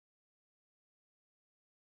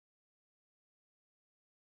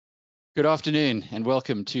Good afternoon and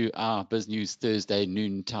welcome to our Biz News Thursday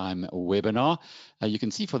noontime webinar. You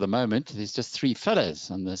can see for the moment there's just three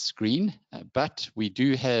fellas on the screen, but we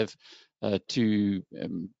do have two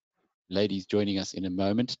ladies joining us in a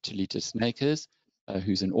moment. Telita Snyckers,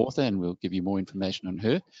 who's an author, and we'll give you more information on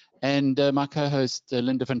her, and my co-host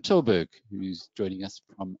Linda van Tilburg, who's joining us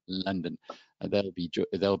from London.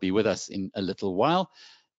 They'll be with us in a little while.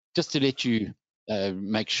 Just to let you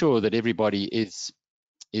make sure that everybody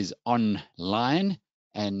is online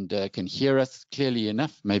and can hear us clearly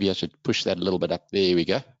enough. Maybe I should push that a little bit up. There we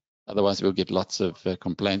go. Otherwise, we'll get lots of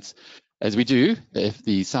complaints, as we do if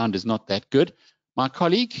the sound is not that good. My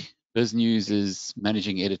colleague, Biz News'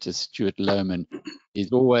 managing editor, Stuart Lohman,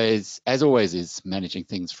 is always managing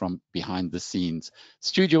things from behind the scenes.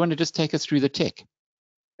 Stu, do you want to just take us through the tech?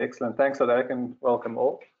 Excellent. Thanks for that, and welcome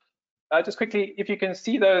all. Just quickly, if you can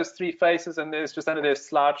see those three faces, and there's just under their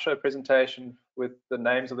slideshow presentation with the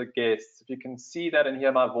names of the guests, if you can see that and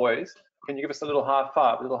hear my voice, can you give us a little high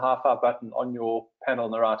five button on your panel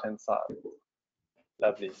on the right-hand side?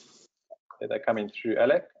 Lovely. They're coming through,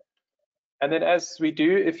 Alec. And then as we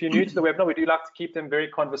do, if you're new to the webinar, we do like to keep them very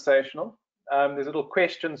conversational. There's a little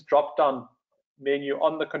questions drop-down menu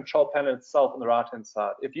on the control panel itself on the right-hand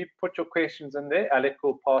side. If you put your questions in there, Alec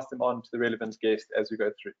will pass them on to the relevant guest as we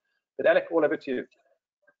go through. But Alec, all over to you.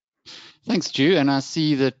 Thanks, Stu. And I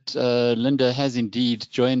see that Linda has indeed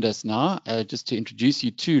joined us now. Just to introduce you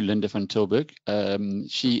to Linda van Tilburg.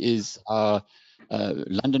 She is our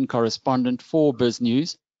London correspondent for Biz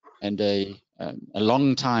News and a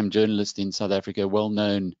long-time journalist in South Africa, well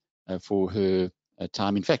known for her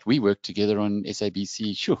time. In fact, we worked together on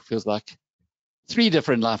SABC. Sure, feels like 3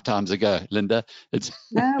 different lifetimes ago, Linda.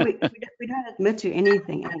 No, we don't admit to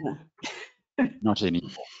anything ever. Not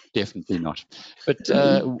anymore, definitely not. But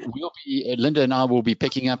Linda and I will be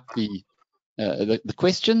picking up the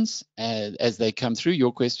questions as they come through,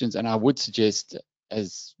 your questions, and I would suggest,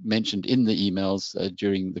 as mentioned in the emails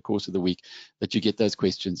during the course of the week, that you get those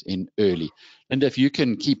questions in early. Linda, if you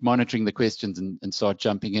can keep monitoring the questions and start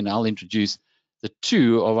jumping in, I'll introduce the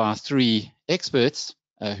 2 of our 3 experts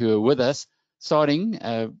who are with us, starting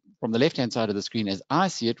from the left-hand side of the screen, as I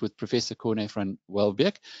see it, with Professor Corne from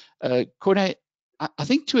Walbeek. Corne, I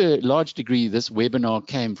think to a large degree, this webinar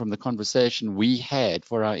came from the conversation we had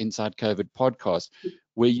for our Inside COVID podcast,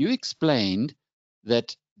 where you explained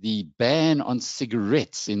that the ban on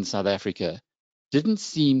cigarettes in South Africa didn't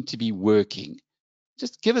seem to be working.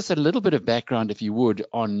 Just give us a little bit of background, if you would,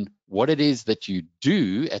 on what it is that you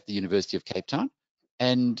do at the University of Cape Town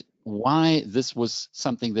and why this was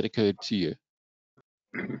something that occurred to you.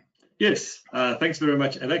 Yes, thanks very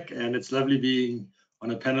much, Alec, and it's lovely being on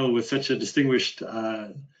a panel with such a distinguished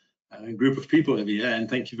group of people over here, and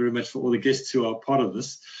thank you very much for all the guests who are part of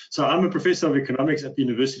this. So I'm a professor of economics at the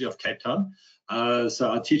University of Cape Town,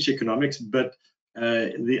 so I teach economics, but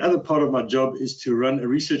the other part of my job is to run a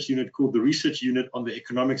research unit called the Research Unit on the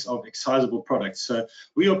Economics of Excisable Products. So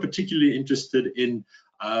we are particularly interested in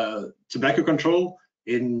tobacco control,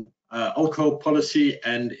 in alcohol policy,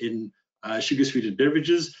 and in sugar-sweetened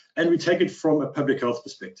beverages, and we take it from a public health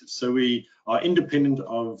perspective. So we are independent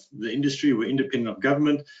of the industry, we're independent of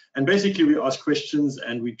government, and basically we ask questions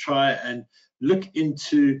and we try and look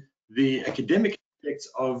into the academic aspects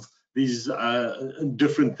of these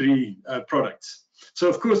different 3 products. So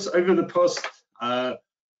of course, over the past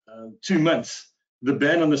 2 months, the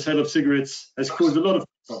ban on the sale of cigarettes has caused a lot of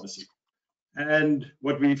controversy. And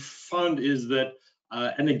what we found is that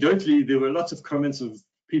anecdotally, there were lots of comments of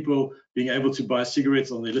people being able to buy cigarettes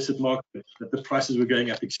on the illicit market, that the prices were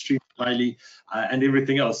going up extremely highly, and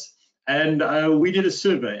everything else. And we did a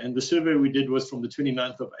survey, and the survey we did was from the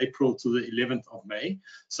 29th of April to the 11th of May.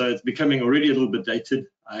 So it's becoming already a little bit dated,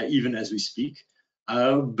 even as we speak.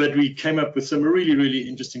 But we came up with some really, really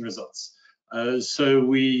interesting results. So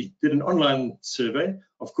we did an online survey.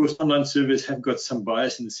 Of course, online surveys have got some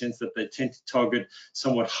bias in the sense that they tend to target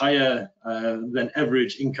somewhat higher than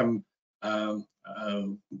average income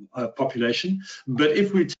population. But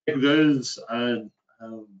if we take those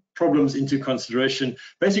problems into consideration,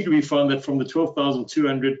 basically we found that from the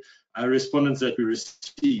 12,200 respondents that we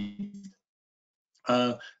received,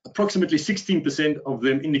 approximately 16% of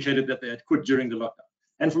them indicated that they had quit during the lockdown.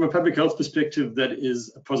 And from a public health perspective, that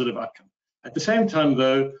is a positive outcome. At the same time,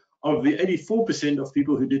 though, of the 84% of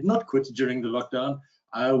people who did not quit during the lockdown,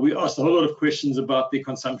 we asked a whole lot of questions about their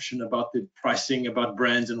consumption, about the pricing, about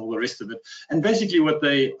brands and all the rest of it. And basically what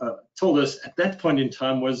they told us at that point in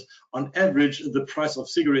time was, on average, the price of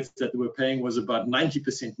cigarettes that they were paying was about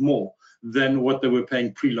 90% more than what they were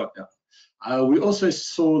paying pre-lockdown. We also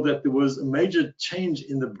saw that there was a major change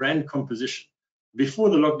in the brand composition. before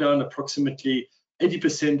the lockdown, approximately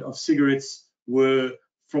 80% of cigarettes were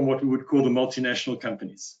from what we would call the multinational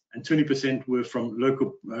companies, and 20% were from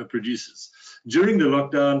local producers. During the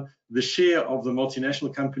lockdown, the share of the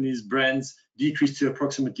multinational companies' brands decreased to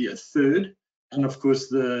approximately a third, and of course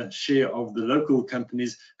the share of the local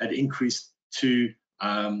companies had increased to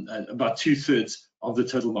about 2/3 of the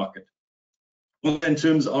total market. In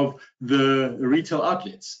terms of the retail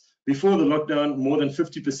outlets, before the lockdown, more than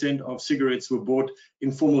 50% of cigarettes were bought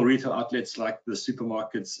in formal retail outlets like the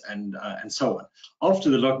supermarkets and so on. After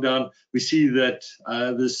the lockdown, we see that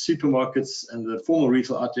the supermarkets and the formal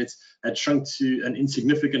retail outlets had shrunk to an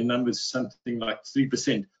insignificant number, something like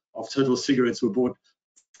 3% of total cigarettes were bought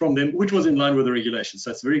from them, which was in line with the regulations. So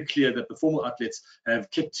it's very clear that the formal outlets have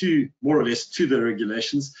kept to more or less to the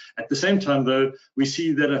regulations. At the same time, though, we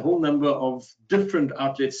see that a whole number of different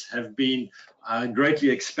outlets have been greatly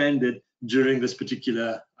expanded during this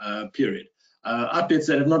particular period. Outlets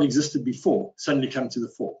that have not existed before suddenly come to the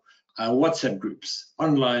fore. WhatsApp groups,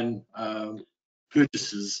 online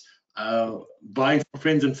purchases, buying from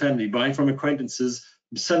friends and family, buying from acquaintances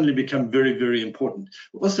suddenly become very, very important.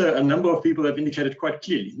 Also, a number of people have indicated quite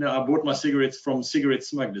clearly, now I bought my cigarettes from cigarette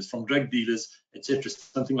smugglers, from drug dealers, etc.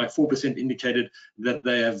 Something like 4% indicated that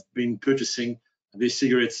they have been purchasing their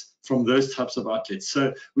cigarettes from those types of outlets.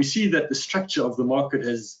 So we see that the structure of the market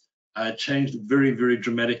has changed very, very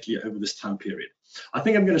dramatically over this time period. I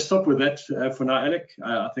think I'm going to stop with that for now, Alec.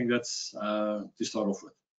 I think that's to start off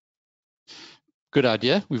with. Good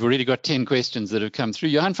idea. We've already got 10 questions that have come through.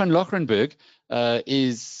 Johan van Lochrenberg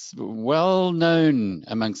is well known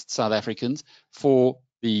amongst South Africans for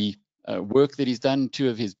the work that he's done. Three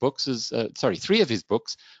of his books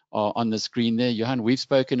are on the screen there. Johan, we've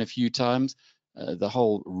spoken a few times. The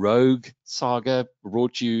whole Rogue saga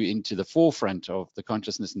brought you into the forefront of the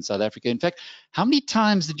consciousness in South Africa. In fact, how many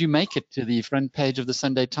times did you make it to the front page of the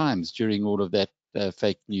Sunday Times during all of that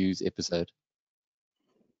fake news episode?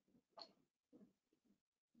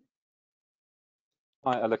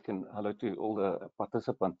 Hi, Alec, and hello to all the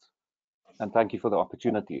participants, and thank you for the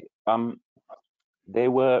opportunity. There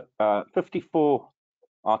were 54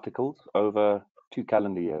 articles over 2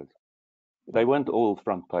 calendar years. They weren't all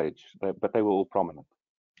front page, but they were all prominent.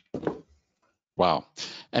 Wow.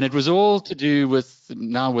 And it was all to do with,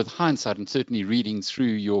 now with hindsight and certainly reading through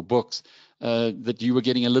your books, that you were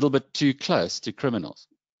getting a little bit too close to criminals.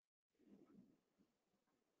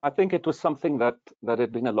 I think it was something that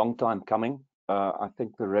had been a long time coming. I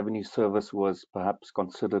think the Revenue Service was perhaps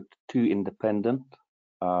considered too independent,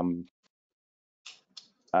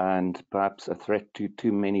 and perhaps a threat to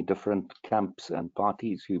too many different camps and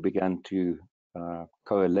parties who began to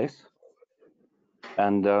coalesce.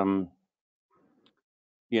 And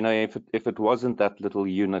you know, if it wasn't that little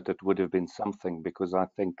unit, it would have been something, because I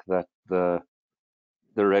think that the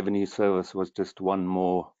Revenue Service was just one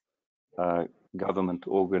more government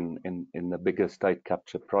organ in the bigger state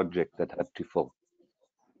capture project that had to fill.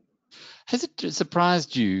 Has it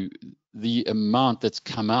surprised you the amount that's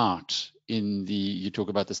come out in the, you talk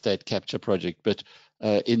about the state capture project, but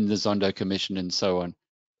in the Zondo Commission and so on?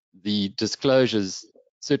 The disclosures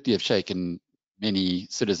certainly have shaken many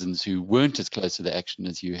citizens who weren't as close to the action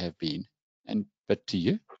as you have been. But to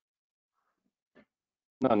you?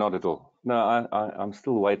 No, not at all. No, I'm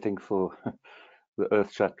still waiting for the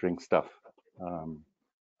earth-shattering stuff.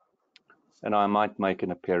 And I might make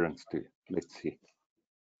an appearance too. Let's see.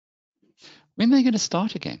 When are they going to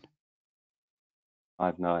start again? I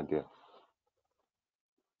have no idea.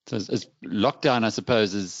 So as lockdown, I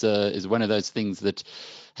suppose, is one of those things that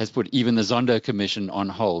has put even the Zondo Commission on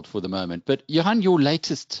hold for the moment. But Johan, your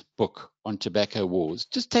latest book on tobacco wars,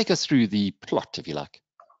 just take us through the plot, if you like.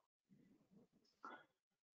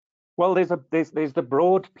 Well, there's the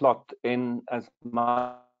broad plot in as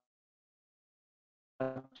much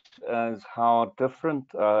as how different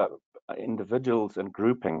individuals and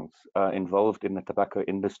groupings involved in the tobacco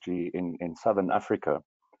industry in Southern Africa,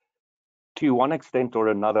 to one extent or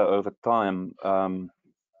another over time,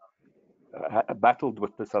 battled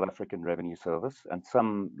with the South African Revenue Service, and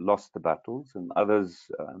some lost the battles and others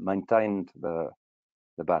maintained the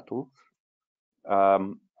battles.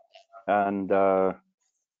 And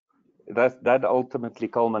that ultimately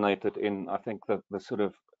culminated in, I think, the sort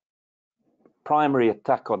of primary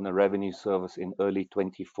attack on the Revenue Service in early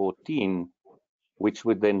 2014, which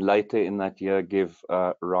would then later in that year give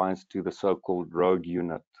rise to the so-called Rogue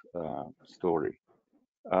Unit story.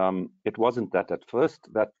 It wasn't that at first.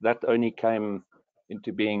 That only came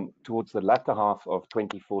into being towards the latter half of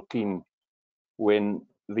 2014, when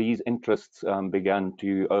these interests began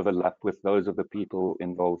to overlap with those of the people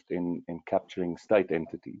involved in capturing state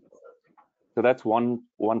entities. So that's one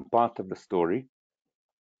part of the story.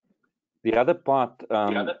 The other part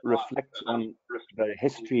reflects on the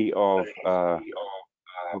history of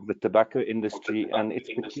the tobacco industry and its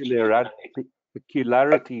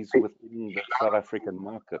peculiarities within the South African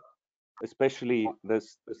market, especially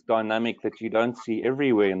this dynamic that you don't see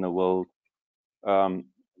everywhere in the world,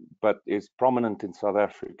 but is prominent in South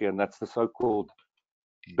Africa, and that's the so-called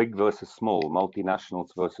big versus small, multinationals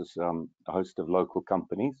versus a host of local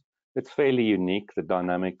companies. It's fairly unique, the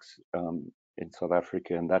dynamics in South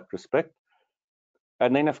Africa in that respect.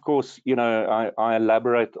 And then, of course, you know, I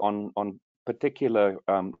elaborate on particular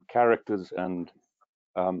characters and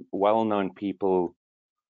well-known people,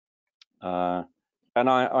 and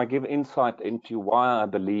I give insight into why I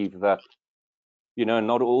believe that, you know,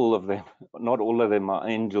 not all of them are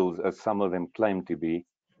angels, as some of them claim to be.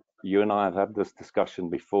 You and I have had this discussion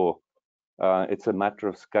before. It's a matter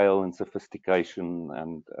of scale and sophistication,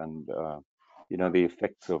 and you know, the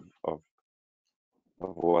effects of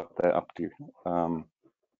what they're up to.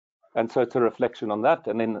 And so it's a reflection on that,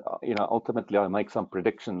 and then, you know, ultimately I make some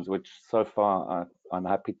predictions, which so far I'm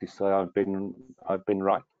happy to say I've been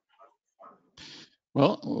right.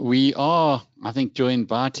 Well, we are, I think, joined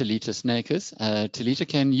by Telita Snyckers. Telita,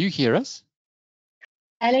 can you hear us?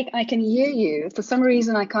 Alec, I can hear you. For some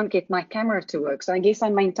reason, I can't get my camera to work, so I guess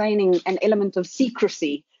I'm maintaining an element of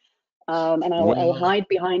secrecy, and I'll hide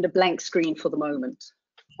behind a blank screen for the moment.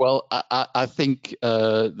 Well, I think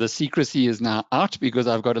the secrecy is now out because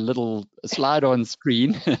I've got a little slide on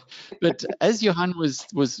screen. But as Johan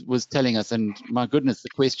was telling us, and my goodness, the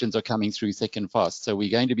questions are coming through thick and fast. So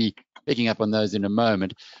we're going to be picking up on those in a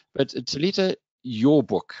moment. But Telita, your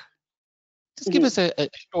book, just give us a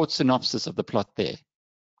short synopsis of the plot there.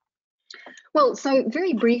 Well, so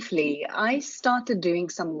very briefly, I started doing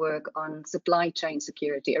some work on supply chain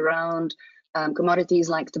security around commodities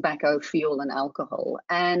like tobacco, fuel, and alcohol.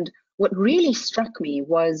 And what really struck me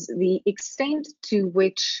was the extent to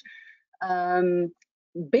which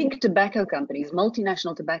big tobacco companies,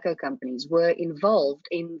 multinational tobacco companies, were involved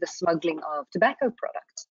in the smuggling of tobacco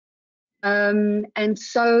products. And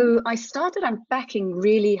so I started unpacking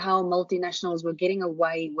really how multinationals were getting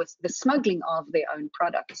away with the smuggling of their own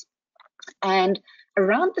products. And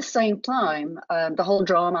around the same time, the whole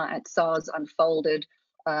drama at SARS unfolded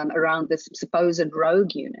around this supposed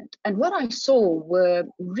rogue unit. And what I saw were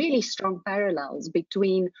really strong parallels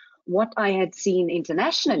between what I had seen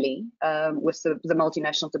internationally with the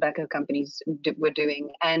multinational tobacco companies were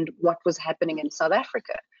doing and what was happening in South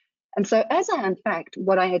Africa. And so as I unpacked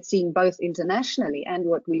what I had seen both internationally and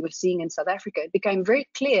what we were seeing in South Africa, it became very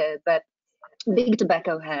clear that big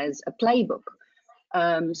tobacco has a playbook.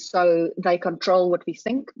 So they control what we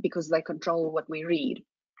think because they control what we read.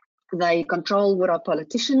 They control what our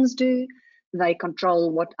politicians do. They control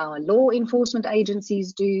what our law enforcement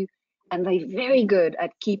agencies do. And they're very good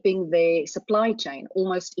at keeping their supply chain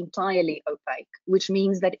almost entirely opaque, which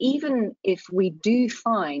means that even if we do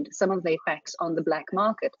find some of their packs on the black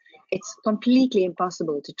market, it's completely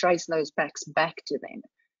impossible to trace those packs back to them.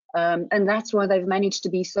 And that's why they've managed to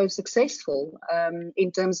be so successful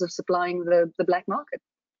in terms of supplying the black market.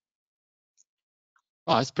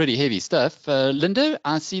 Oh, it's pretty heavy stuff. Linda,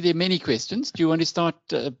 I see there are many questions. Do you want to start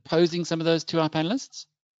posing some of those to our panelists?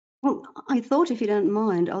 Well, I thought, if you don't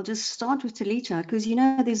mind, I'll just start with Telita, because, you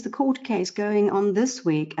know, there's the court case going on this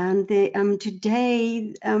week, and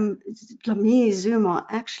today Lamia Zuma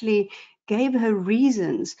actually gave her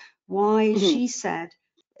reasons why she said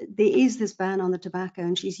there is this ban on the tobacco,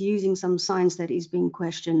 and she's using some science that is being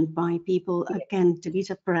questioned by people. Again,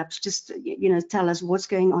 Telita, perhaps just, you know, tell us what's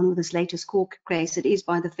going on with this latest court case. It is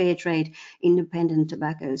by the Fair Trade Independent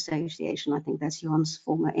Tobacco Association. I think that's Johan's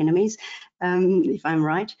former enemies, if I'm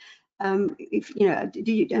right. If you know,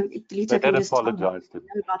 Telita, can just tell us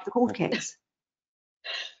about the court case?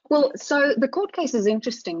 Well, so the court case is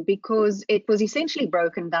interesting because it was essentially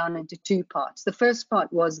broken down into two parts. The first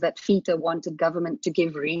part was that FITA wanted government to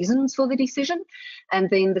give reasons for the decision. And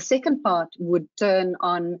then the second part would turn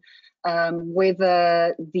on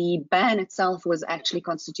whether the ban itself was actually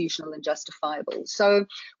constitutional and justifiable. So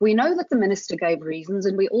we know that the minister gave reasons,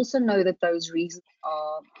 and we also know that those reasons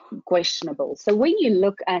are questionable. So when you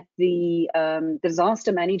look at the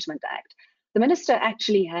Disaster Management Act, the minister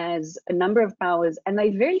actually has a number of powers, and they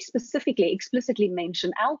very specifically, explicitly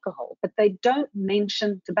mention alcohol, but they don't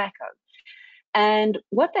mention tobacco. And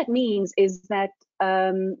what that means is that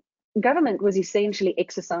government was essentially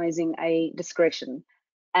exercising a discretion,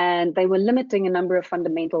 and they were limiting a number of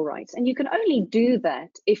fundamental rights. And you can only do that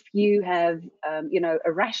if you have, you know,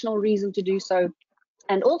 a rational reason to do so,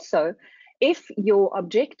 and also if your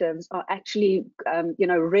objectives are actually,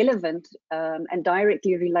 relevant and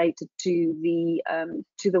directly related to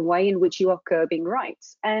the way in which you are curbing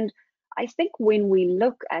rights. And I think when we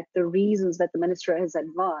look at the reasons that the minister has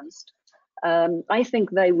advanced, I think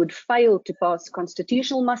they would fail to pass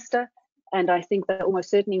constitutional muster, and I think they almost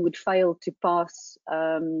certainly would fail to pass,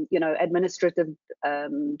 administrative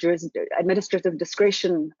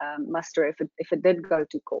discretion muster if it did go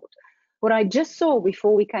to court. What I just saw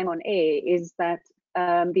before we came on air is that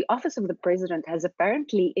the Office of the President has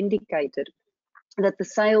apparently indicated that the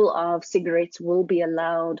sale of cigarettes will be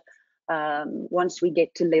allowed once we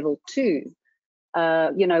get to level 2.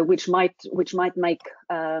 Which might make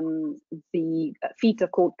the FETA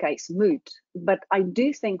court case moot. But I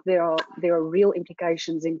do think there are real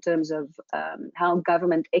implications in terms of how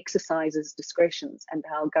government exercises discretions and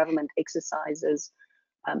how government exercises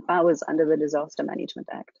powers under the Disaster Management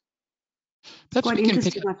Act. Perhaps Quite we can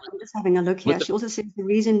interesting. pick up I'm just having a look here. She also says the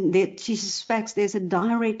reason that she suspects there's a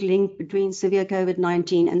direct link between severe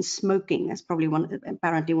COVID-19 and smoking. That's probably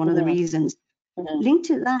apparently one of the reasons. Linked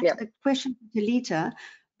to that, a question for Telita.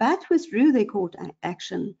 BAT withdrew their court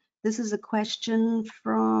action. This is a question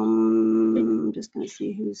from, I'm just going to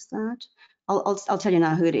see who's that. I'll tell you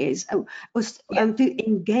now who it is. To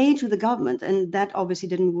engage with the government, and that obviously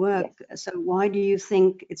didn't work. Yes. So why do you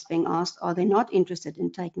think it's being asked? Are they not interested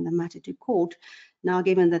in taking the matter to court? Now,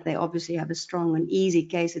 given that they obviously have a strong and easy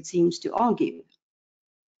case, it seems to argue.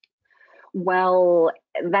 Well,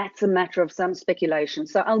 that's a matter of some speculation.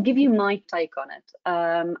 So I'll give you my take on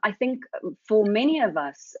it. I think for many of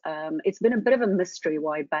us, it's been a bit of a mystery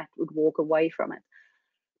why BAT would walk away from it.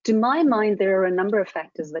 To my mind, there are a number of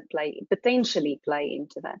factors that potentially play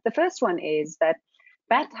into that. The first one is that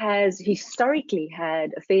BAT has historically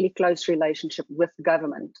had a fairly close relationship with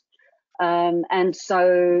government. And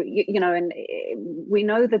so, and we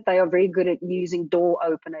know that they are very good at using door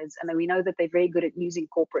openers, and we know that they're very good at using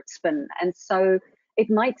corporate spin. And so it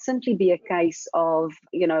might simply be a case of,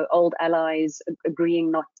 old allies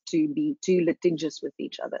agreeing not to be too litigious with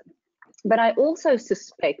each other. But I also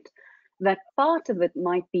suspect that part of it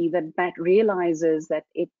might be that BAT realizes that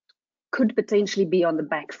it could potentially be on the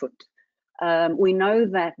back foot. We know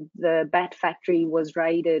that the BAT factory was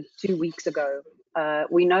raided 2 weeks ago.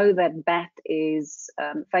 We know that BAT is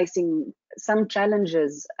facing some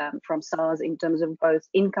challenges from SARS in terms of both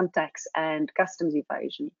income tax and customs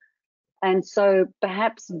evasion. And so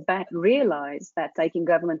perhaps BAT realized that taking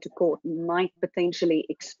government to court might potentially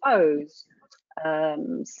expose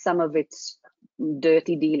some of its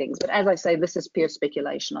dirty dealings. But as I say, this is pure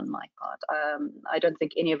speculation on my part. I don't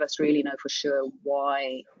think any of us really know for sure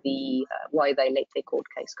why they let their court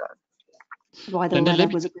case go. Why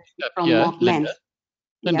that was a question from Mark Linda,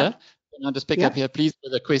 can I just pick up here, please,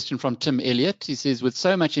 with a question from Tim Elliott. He says, with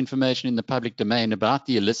so much information in the public domain about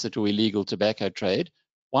the illicit or illegal tobacco trade,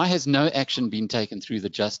 why has no action been taken through the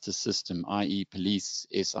justice system, i.e. police,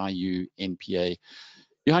 SIU, NPA?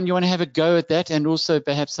 Johan, you want to have a go at that, and also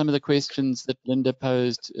perhaps some of the questions that Linda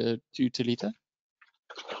posed to Telita?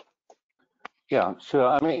 Yeah, sure.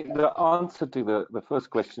 I mean, the answer to the first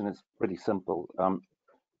question is pretty simple.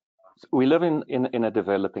 We live in a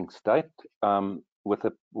developing state with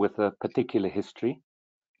a particular history,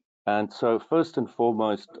 and so first and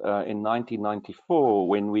foremost, in 1994,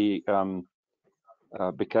 when we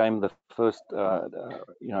became the first,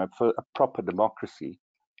 a proper democracy.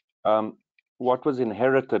 What was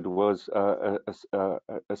inherited was a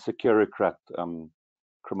securocrat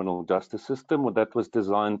criminal justice system that was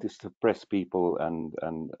designed to suppress people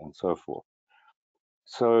and so forth.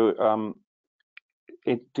 So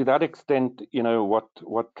to that extent,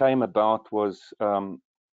 what came about was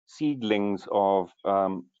seedlings of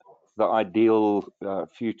the ideal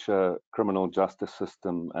future criminal justice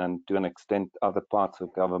system, and to an extent other parts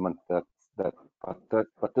of government that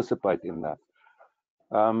participate in that.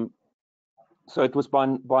 So it was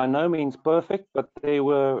by no means perfect, but there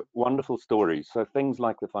were wonderful stories. So things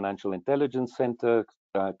like the Financial Intelligence Center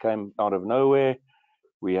came out of nowhere.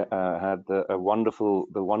 We had the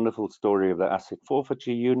wonderful story of the Asset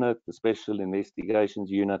Forfeiture Unit, the Special Investigations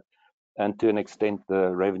Unit, and to an extent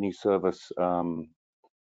the Revenue Service, and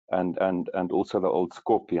also the old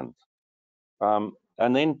Scorpions.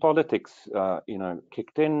 And then politics,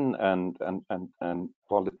 kicked in, and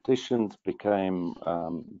politicians became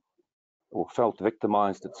or felt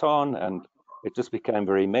victimized and so on, and it just became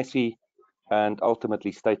very messy, and ultimately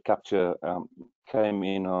state capture came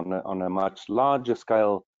in on a much larger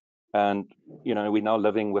scale, and we're now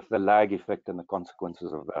living with the lag effect and the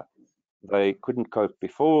consequences of that. They couldn't cope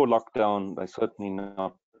before lockdown, they're certainly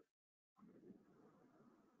not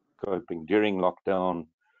coping during lockdown.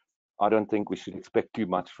 I don't think we should expect too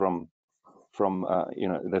much from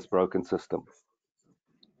this broken system.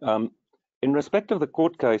 In respect of the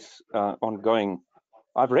court case ongoing,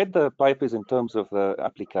 I've read the papers in terms of the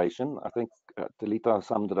application. I think Telita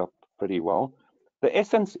summed it up pretty well. The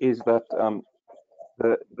essence is that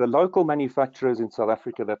the local manufacturers in South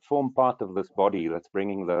Africa that form part of this body that's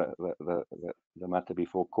bringing the matter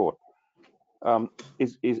before court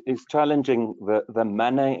is challenging the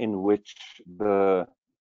manner in which the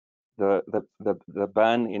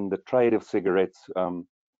ban in the trade of cigarettes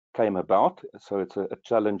came about. So it's a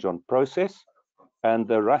challenge on process and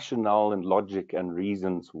the rationale and logic and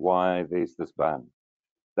reasons why there's this ban.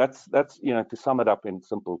 That's to sum it up in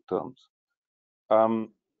simple terms.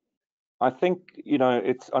 I think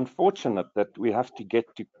it's unfortunate that we have to get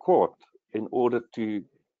to court in order to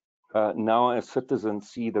now as citizens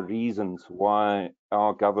see the reasons why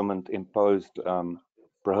our government imposed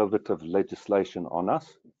prohibitive legislation on us.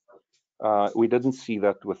 We didn't see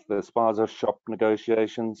that with the Spies shop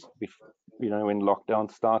negotiations, when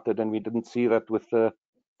lockdown started, and we didn't see that with the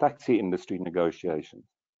taxi industry negotiations.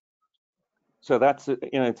 So that's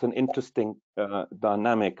it's an interesting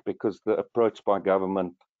dynamic, because the approach by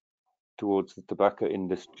government towards the tobacco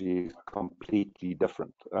industry is completely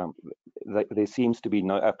different. There seems to be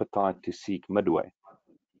no appetite to seek midway.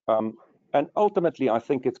 And ultimately, I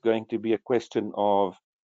think it's going to be a question of,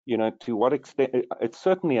 to what extent. It's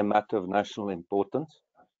certainly a matter of national importance.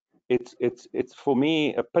 It's for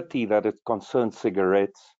me a pity that it concerns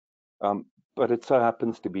cigarettes, but it so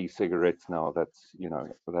happens to be cigarettes now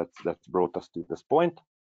that's brought us to this point.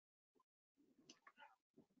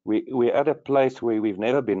 We're at a place where we've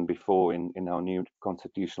never been before in our new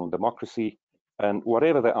constitutional democracy, and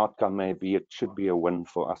whatever the outcome may be, it should be a win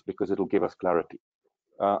for us because it'll give us clarity.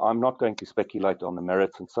 I'm not going to speculate on the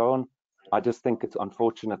merits and so on. I just think it's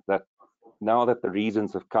unfortunate that now that the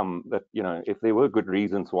reasons have come, that if there were good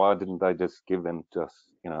reasons, why didn't they just give them to us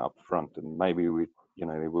up front? And maybe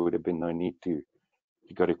there would have been no need to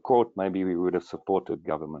go to court. Maybe we would have supported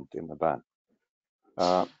government in the ban.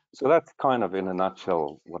 So that's kind of in a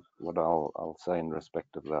nutshell what I'll say in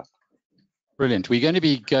respect of that. Brilliant. We're going to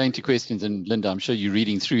be going to questions, and Linda, I'm sure you're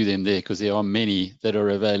reading through them there because there are many that are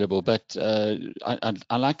available. But I'd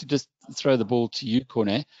like to just throw the ball to you,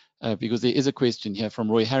 Corne, because there is a question here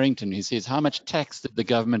from Roy Harrington who says, how much tax did the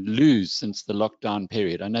government lose since the lockdown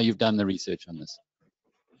period? I know you've done the research on this.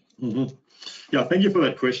 Mm-hmm. Yeah, thank you for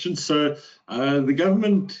that question. So the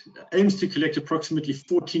government aims to collect approximately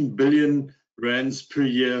 14 billion rands per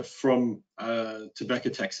year from tobacco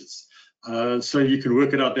taxes. So you can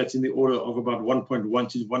work it out, that's in the order of about 1.1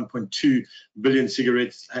 to 1.2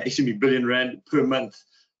 billion billion rand per month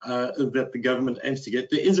that the government aims to get.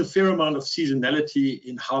 There is a fair amount of seasonality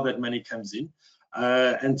in how that money comes in.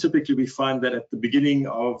 And typically we find that at the beginning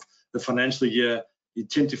of the financial year, you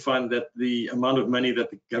tend to find that the amount of money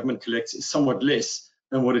that the government collects is somewhat less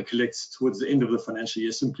than what it collects towards the end of the financial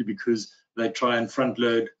year, simply because they try and front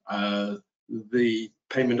load the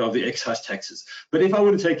payment of the excise taxes. But if I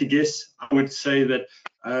were to take a guess, I would say that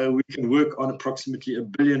we can work on approximately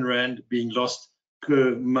R1 billion being lost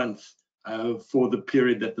per month for the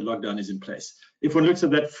period that the lockdown is in place. If one looks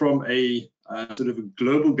at that from a sort of a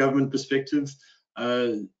global government perspective,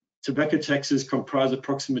 tobacco taxes comprise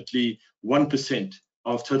approximately 1%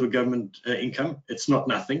 of total government income. It's not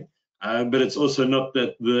nothing, but it's also not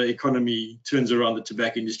that the economy turns around the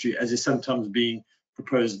tobacco industry, as is sometimes being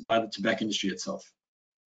proposed by the tobacco industry itself.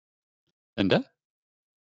 Linda?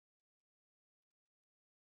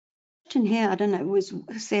 Here, I don't know, it was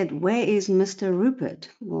said, where is Mr. Rupert?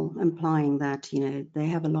 Well, implying that, they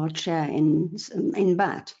have a large share in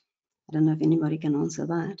BAT. I don't know if anybody can answer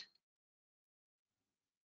that.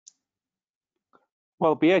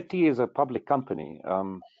 Well, BAT is a public company.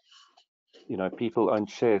 People own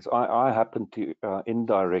shares. I happen to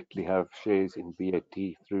indirectly have shares in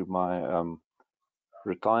BAT through my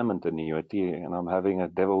retirement annuity, and I'm having a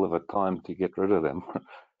devil of a time to get rid of them.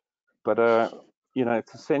 But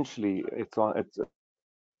it's essentially it's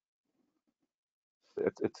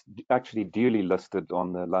actually duly listed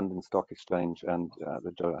on the London Stock Exchange and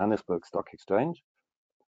the Johannesburg Stock Exchange,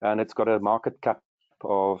 and it's got a market cap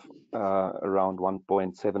of around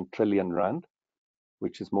 1.7 trillion rand,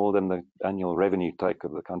 which is more than the annual revenue take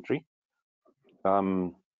of the country.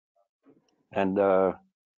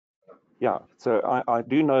 Yeah, so I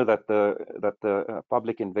do know that the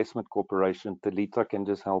Public Investment Corporation, Telita, can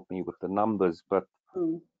just help me with the numbers, but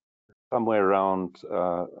somewhere around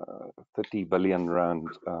 30 billion rand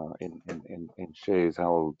in shares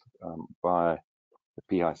held by the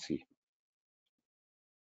PIC.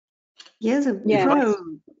 Here's a pro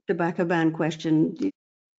tobacco ban question.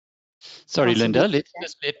 Sorry, possibly. Linda, let's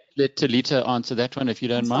just let Telita answer that one if you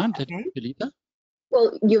don't mind. Okay. Telita?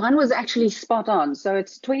 Well, Johan was actually spot on. So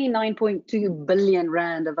it's 29.2 billion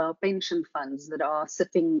rand of our pension funds that are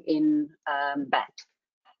sitting in BAT.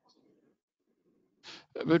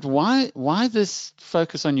 But why this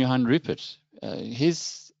focus on Johan Rupert?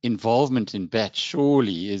 His involvement in BAT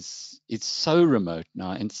surely is so remote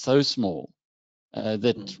now and so small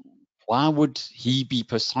that why would he be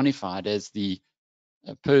personified as the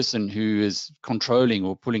person who is controlling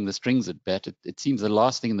or pulling the strings at BAT? It seems the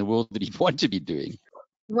last thing in the world that he'd want to be doing.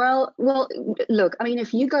 Well, look, I mean,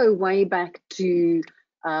 if you go way back to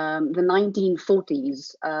the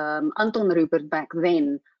 1940s, Anton Rupert back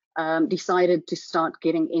then decided to start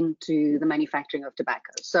getting into the manufacturing of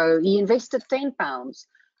tobacco. So he invested £10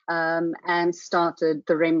 and started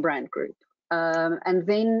the Rembrandt Group. And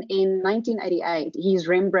then in 1988, his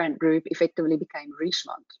Rembrandt Group effectively became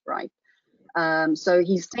Richemont, right? So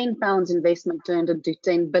his £10 investment turned into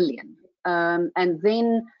 10 billion. And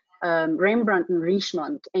then Rembrandt and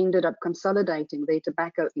Richemont ended up consolidating their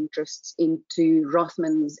tobacco interests into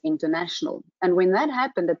Rothmans International. And when that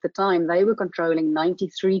happened at the time, they were controlling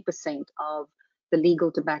 93% of the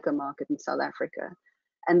legal tobacco market in South Africa.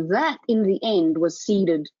 And that, in the end, was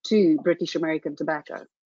ceded to British American Tobacco.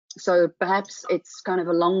 So perhaps it's kind of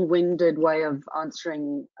a long-winded way of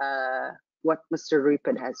answering what Mr.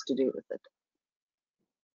 Rupert has to do with it.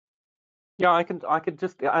 Yeah, I could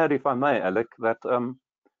just add, if I may, Alec, that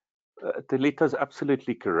Telita is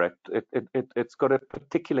absolutely correct. It's got a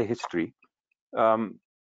particular history, and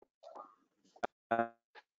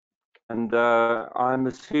I'm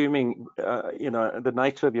assuming, the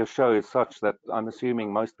nature of your show is such that I'm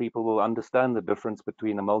assuming most people will understand the difference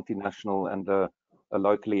between a multinational and a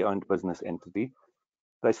locally owned business entity.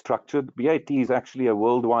 They're structured. BAT is actually a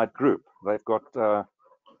worldwide group. They've got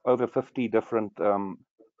over 50 different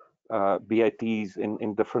BATs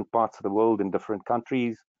in different parts of the world, in different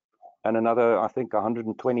countries, and another, I think,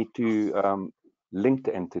 122 linked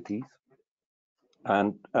entities,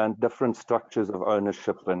 and different structures of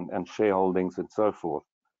ownership and shareholdings and so forth.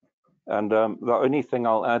 And the only thing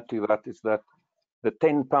I'll add to that is that the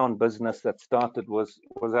 £10 business that started was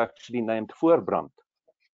actually named Voorbrand.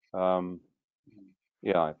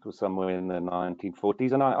 Yeah, it was somewhere in the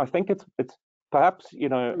 1940s, and I think it's perhaps,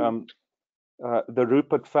 the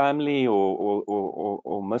Rupert family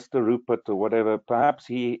or Mr. Rupert or whatever, perhaps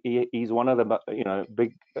he's one of the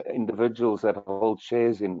big individuals that hold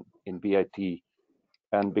shares in BAT,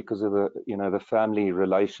 and because of the family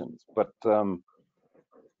relations. But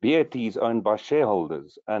BAT is owned by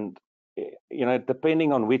shareholders, and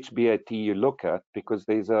depending on which BAT you look at, because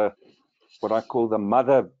there's what I call the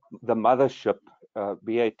mothership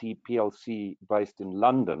BAT PLC based in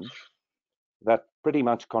London, that pretty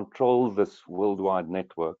much control this worldwide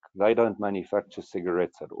network. They don't manufacture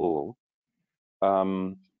cigarettes at all.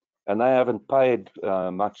 And they haven't paid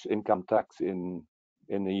much income tax in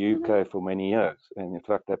the UK for many years. And in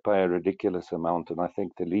fact, they pay a ridiculous amount. And I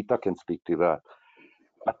think Telita can speak to that.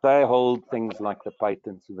 But they hold things like the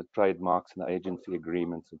patents and the trademarks and the agency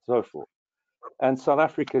agreements and so forth. And South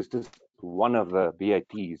Africa is just one of the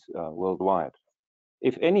BATs worldwide.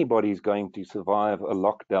 If anybody's going to survive a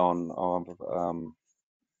lockdown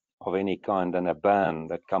of any kind and a ban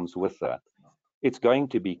that comes with that, it's going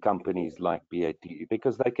to be companies like BAT,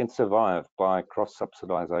 because they can survive by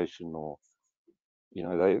cross-subsidization, or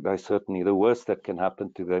they certainly, the worst that can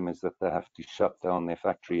happen to them is that they have to shut down their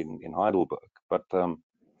factory in Heidelberg. But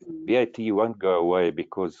BAT won't go away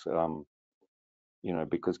because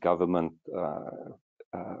because government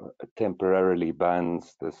temporarily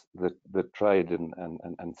bans the trade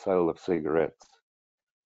and sale of cigarettes.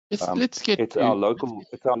 Let's get it's our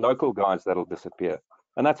local guys that'll disappear,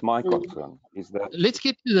 and that's my concern. Is that let's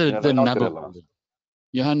get to the nub of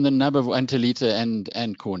Johan, the nub of Telita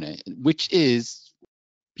and Corne, which is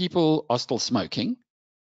people are still smoking.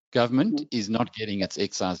 Government is not getting its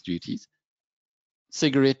excise duties.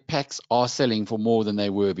 Cigarette packs are selling for more than they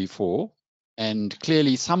were before. And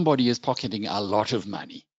clearly somebody is pocketing a lot of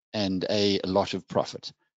money and a lot of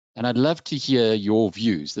profit. And I'd love to hear your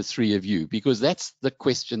views, the three of you, because that's the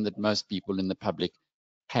question that most people in the public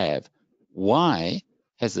have. Why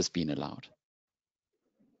has this been allowed?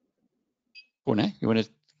 Corne, you want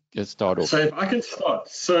to start off? So if I can start.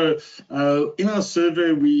 So in our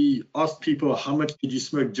survey, we asked people how much did you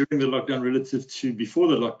smoke during the lockdown relative to before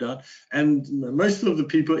the lockdown. And most of the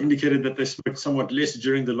people indicated that they smoked somewhat less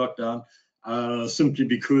during the lockdown, simply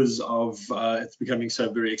because of it's becoming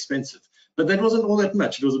so very expensive. But that wasn't all that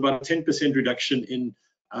much. It was about a 10% reduction in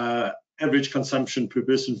average consumption per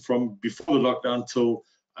person from before the lockdown till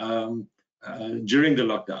during the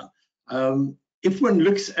lockdown. If one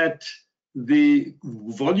looks at the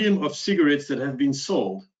volume of cigarettes that have been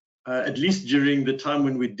sold, at least during the time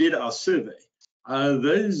when we did our survey,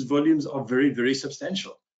 those volumes are very, very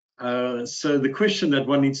substantial. So the question that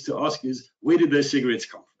one needs to ask is, where did those cigarettes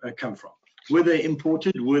come from? Were they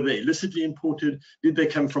imported? Were they illicitly imported? Did they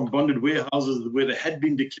come from bonded warehouses where they had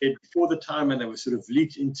been declared before the time and they were sort of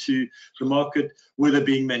leaked into the market? Were they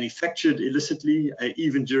being manufactured illicitly,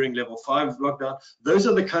 even during level 5 lockdown? Those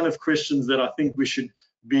are the kind of questions that I think we should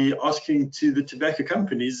be asking to the tobacco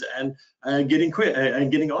companies and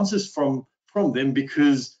getting answers from them,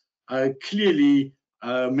 because clearly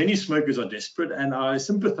many smokers are desperate, and I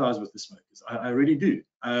sympathize with the smokers. I really do.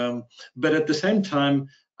 But at the same time,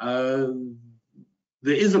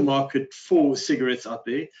 there is a market for cigarettes out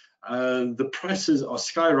there. The prices are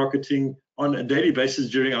skyrocketing on a daily basis.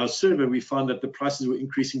 During our survey, we found that the prices were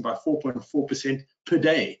increasing by 4.4% per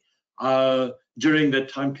day during that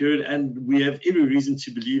time period, and we have every reason to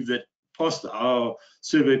believe that past our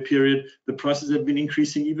survey period, the prices have been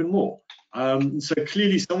increasing even more. So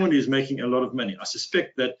clearly someone is making a lot of money. I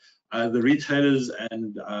suspect that the retailers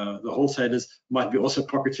and the wholesalers might be also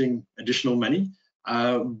pocketing additional money.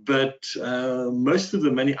 But most of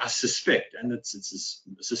the money, I suspect, and it's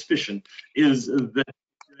a suspicion, is that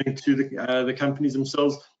going to the companies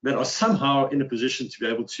themselves that are somehow in a position to be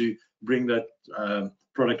able to bring that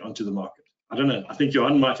product onto the market. I don't know. I think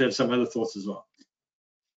Johan might have some other thoughts as well.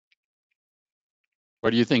 What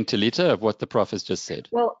do you think, Telita, of what the Prof has just said?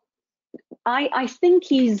 Well, I think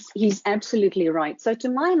he's absolutely right. So to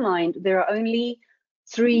my mind, there are only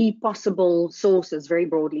 3 possible sources, very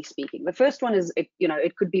broadly speaking. The first one is, it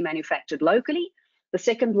could be manufactured locally. The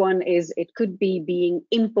second one is it could be being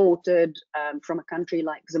imported from a country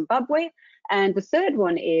like Zimbabwe. And the third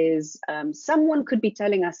one is someone could be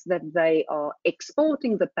telling us that they are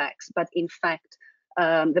exporting the packs, but in fact,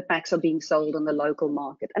 the packs are being sold on the local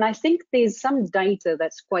market. And I think there's some data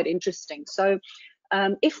that's quite interesting. So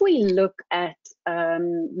if we look at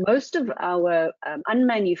most of our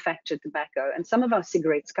unmanufactured tobacco, and some of our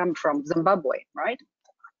cigarettes come from Zimbabwe, right?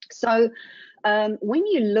 So when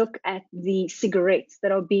you look at the cigarettes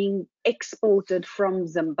that are being exported from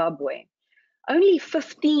Zimbabwe, only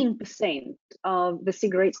 15% of the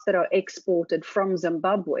cigarettes that are exported from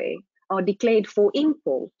Zimbabwe are declared for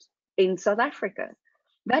import in South Africa.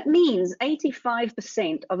 That means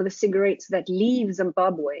 85% of the cigarettes that leave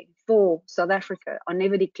Zimbabwe for South Africa are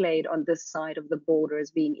never declared on this side of the border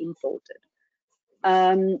as being imported.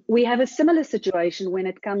 We have a similar situation when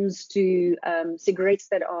it comes to cigarettes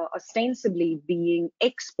that are ostensibly being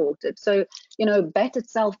exported. So, BAT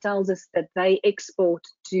itself tells us that they export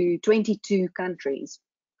to 22 countries.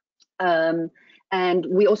 And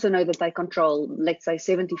we also know that they control, let's say,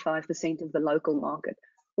 75% of the local market.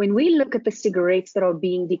 When we look at the cigarettes that are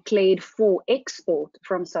being declared for export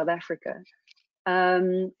from South Africa,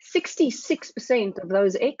 66% of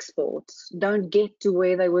those exports don't get to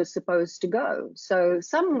where they were supposed to go. So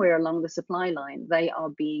somewhere along the supply line, they are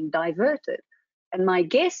being diverted. And my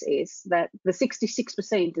guess is that the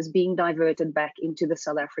 66% is being diverted back into the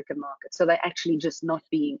South African market. So they're actually just not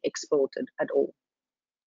being exported at all.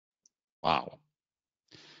 Wow.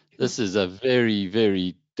 This is a very,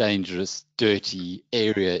 very dangerous, dirty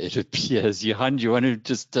area, it appears. Johan, do you want to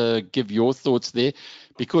just give your thoughts there?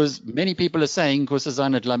 Because many people are saying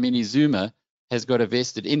Nkosazana Dlamini Zuma has got a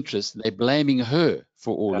vested interest. They're blaming her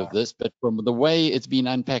for all of this, but from the way it's been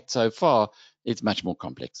unpacked so far, it's much more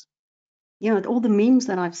complex. Yeah, all the memes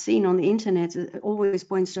that I've seen on the internet, it always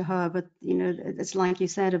points to her. But, it's like you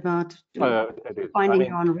said about finding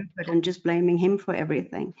her on Rupert and just blaming him for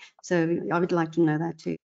everything. So I would like to know that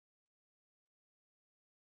too.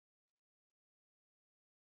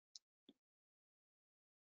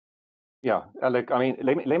 Yeah, Alec, I mean,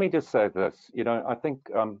 let me just say this. I think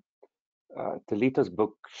Telita's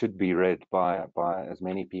book should be read by as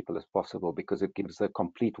many people as possible, because it gives a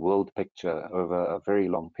complete world picture over a very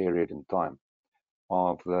long period in time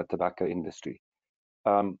of the tobacco industry.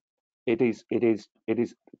 It is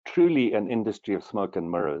truly an industry of smoke and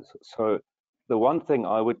mirrors. So the one thing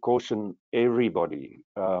I would caution everybody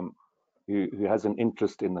who has an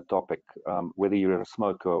interest in the topic, whether you're a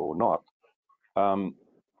smoker or not,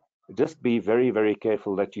 just be very, very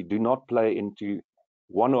careful that you do not play into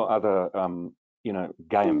one or other,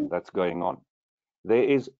 game that's going on. There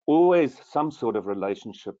is always some sort of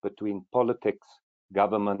relationship between politics,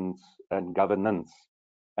 governments, and governance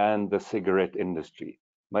and the cigarette industry.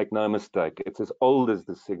 Make no mistake, it's as old as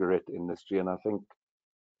the cigarette industry, and I think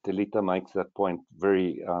Telita makes that point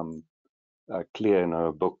very clear in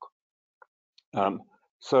her book.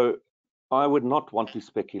 So I would not want to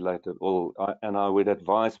speculate at all, and I would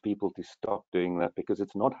advise people to stop doing that, because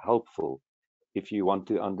it's not helpful if you want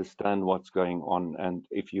to understand what's going on, and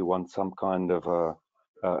if you want some kind of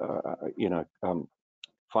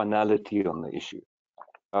finality on the issue.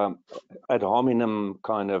 Ad hominem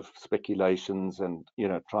kind of speculations, and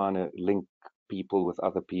trying to link people with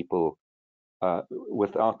other people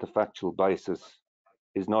without a factual basis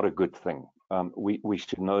is not a good thing. We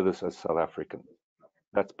should know this as South Africans.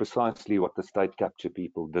 That's precisely what the state capture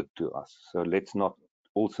people did to us. So let's not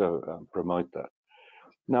also promote that.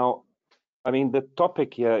 Now, I mean, the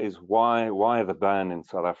topic here is why the ban in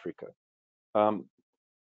South Africa?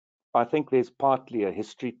 I think there's partly a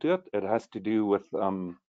history to it. It has to do with,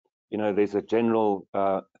 there's a general,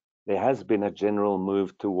 there has been a general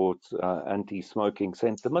move towards anti-smoking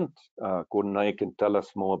sentiment. Corne can tell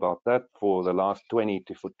us more about that for the last 20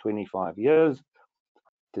 to 25 years.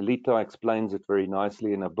 Telita explains it very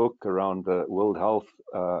nicely in a book around the World Health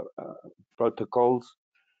protocols.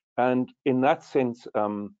 And in that sense,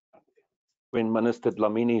 when Minister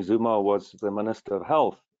Dlamini Zuma was the Minister of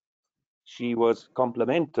Health, she was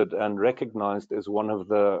complimented and recognized as one of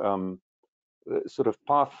the sort of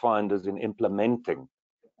pathfinders in implementing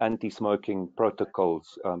anti-smoking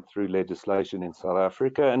protocols through legislation in South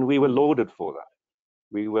Africa, and we were lauded for that.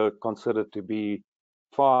 We were considered to be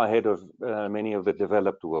far ahead of many of the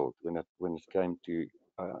developed world when it came to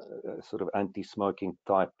sort of anti-smoking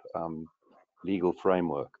type legal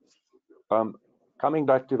framework. Coming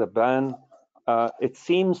back to the ban, it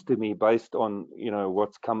seems to me, based on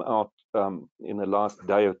what's come out in the last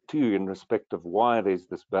day or two in respect of why there's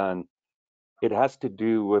this ban, it has to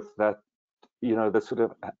do with that, the sort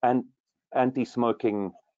of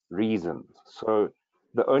anti-smoking reasons. So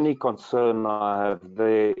the only concern I have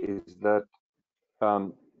there is that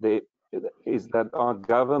our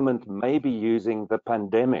government may be using the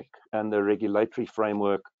pandemic and the regulatory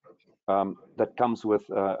framework that comes with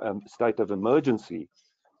a state of emergency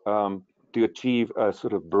to achieve a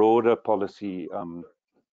sort of broader policy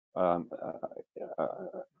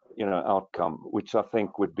outcome, which I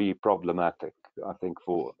think would be problematic, I think,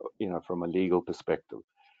 for, from a legal perspective.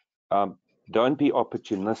 Don't be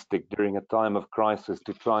opportunistic during a time of crisis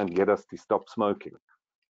to try and get us to stop smoking.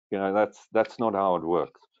 That's not how it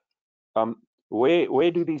works.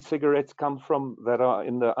 Where do these cigarettes come from that are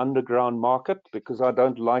in the underground market? Because I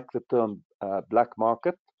don't like the term black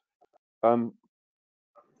market.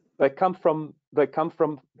 They come from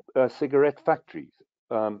cigarette factories.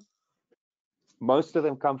 Most of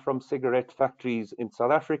them come from cigarette factories in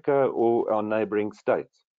South Africa or our neighboring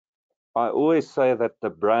states. I always say that the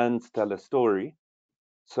brands tell a story,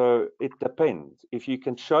 so it depends. If you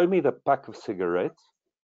can show me the pack of cigarettes,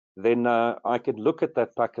 then I can look at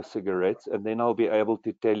that pack of cigarettes, and then I'll be able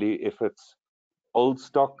to tell you if it's old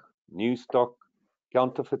stock, new stock,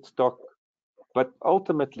 counterfeit stock. But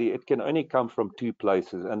ultimately, it can only come from two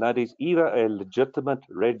places, and that is either a legitimate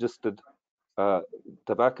registered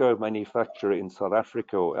tobacco manufacturer in South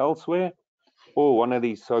Africa or elsewhere, or one of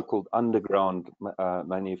these so-called underground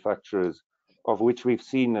manufacturers, of which we've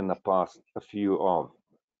seen in the past a few of.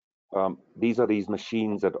 These are these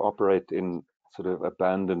machines that operate in sort of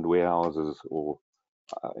abandoned warehouses or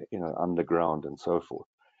underground and so forth.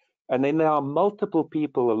 And then there are multiple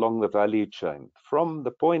people along the value chain, from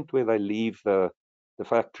the point where they leave the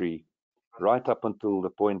factory right up until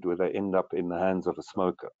the point where they end up in the hands of a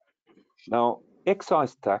smoker. Now,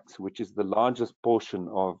 excise tax, which is the largest portion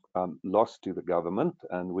of loss to the government,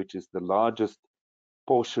 and which is the largest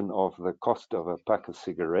portion of the cost of a pack of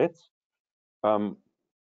cigarettes,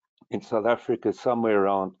 in South Africa, somewhere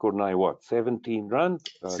around, Corne, what, 17 rand?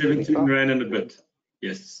 17 rand and a bit.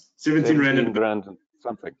 Yes, 17 rand and a bit. Rand and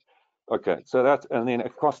something. Okay, so that's, and then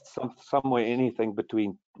it costs somewhere anything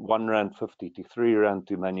between 1.50 rand to 3 rand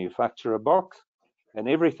to manufacture a box, and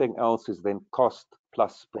everything else is then cost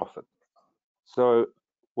plus profit. So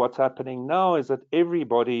what's happening now is that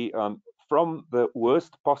everybody, from the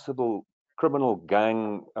worst possible criminal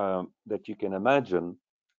gang that you can imagine,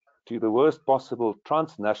 to the worst possible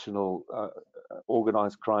transnational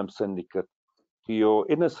organized crime syndicate, to your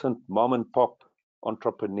innocent mom and pop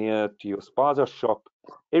entrepreneur, to your spaza shop,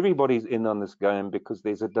 everybody's in on this game, because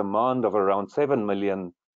there's a demand of around 7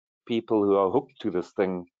 million people who are hooked to this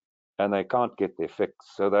thing, and they can't get their fix.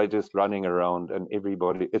 So they're just running around, and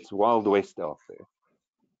everybody, it's Wild West out there.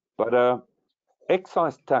 But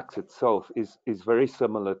excise tax itself is very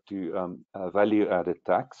similar to value-added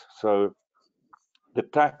tax. So the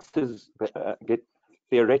taxes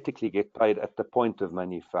theoretically get paid at the point of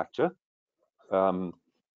manufacture,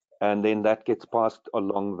 and then that gets passed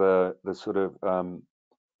along the sort of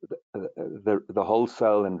the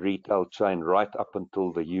wholesale and retail chain right up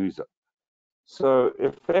until the user. So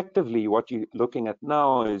effectively, what you're looking at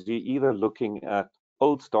now is you're either looking at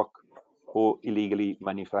old stock or illegally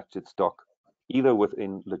manufactured stock, either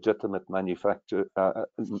within legitimate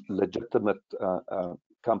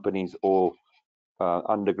companies or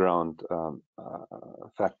underground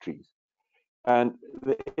factories. And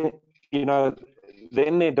you know,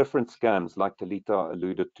 then there are different scams, like Telita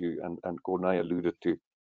alluded to and Corne alluded to.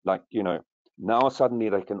 Like, you know, now suddenly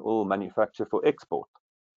they can all manufacture for export.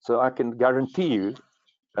 So I can guarantee you,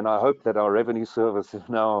 and I hope that our revenue service is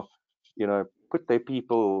now, you know, put their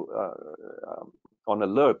people on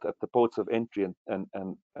alert at the ports of entry and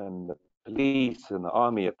the police and the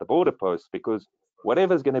army at the border posts, because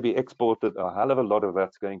whatever's going to be exported, a hell of a lot of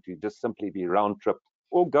that's going to just simply be round trip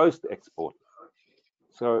or ghost export.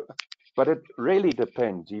 So, but it really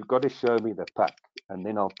depends. You've got to show me the pack, and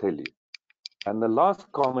then I'll tell you. And the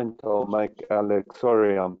last comment I'll make, Alex,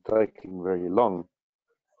 sorry I'm taking very long,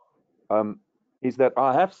 is that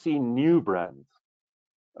I have seen new brands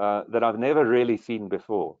that I've never really seen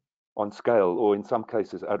before on scale, or in some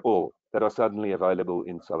cases at all, that are suddenly available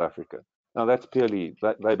in South Africa. Now that's purely,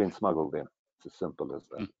 they've been smuggled in. It's as simple as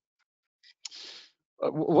that.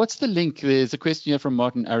 What's the link? There's a question here from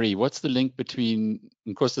Martin Ari. What's the link between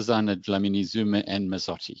Nkosazana Dlamini-Zuma and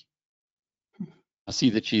Mazzotti? I see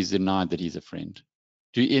that she's denied that he's a friend.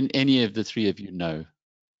 Do any of the three of you know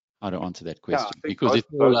how to answer that question? Yeah, because it's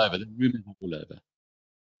all over. The rumors are all over.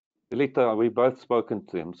 Telita, we've both spoken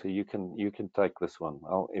to him, so you can take this one.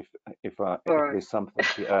 If there's something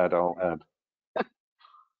to add, I'll add.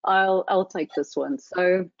 I'll take this one.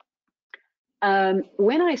 So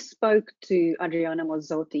when I spoke to Adriano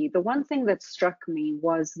Mazzotti, the one thing that struck me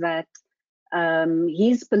was that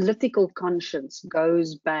his political conscience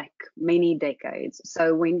goes back many decades.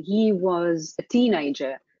 So when he was a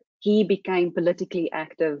teenager, he became politically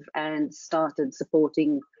active and started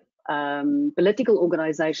supporting political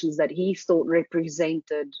organizations that he thought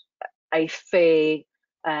represented a fair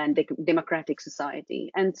and democratic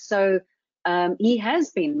society. And so he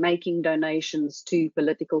has been making donations to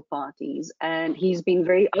political parties, and he's been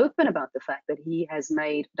very open about the fact that he has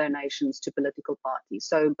made donations to political parties.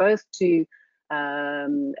 So both to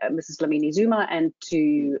Mrs. Dlamini-Zuma and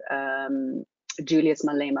to Julius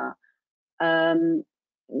Malema.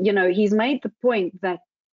 You know, he's made the point that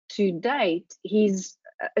to date, his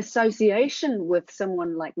association with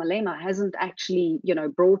someone like Malema hasn't actually, you know,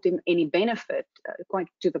 brought him any benefit. Quite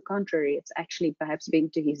to the contrary, it's actually perhaps been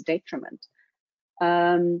to his detriment.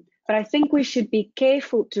 But I think we should be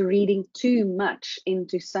careful to reading too much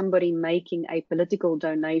into somebody making a political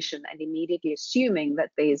donation and immediately assuming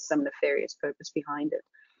that there's some nefarious purpose behind it.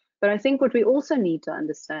 But I think what we also need to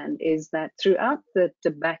understand is that throughout the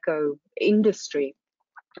tobacco industry,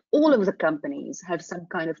 all of the companies have some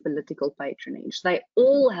kind of political patronage. They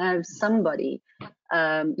all have somebody,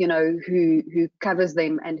 you know, who covers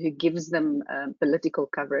them and who gives them political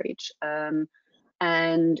coverage.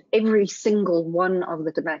 And every single one of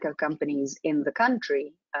the tobacco companies in the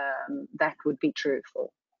country, that would be true for.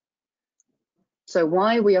 So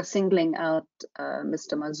why we are singling out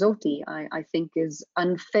Mr. Mazzotti, I think is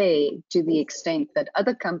unfair to the extent that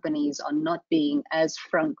other companies are not being as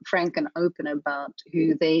frank and open about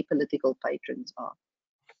who their political patrons are.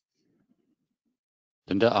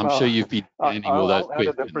 Linda, I'm sure you've been planning all those questions.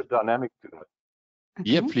 I'll add a different dynamic to that.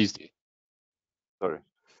 Okay. Yeah, please do. Sorry.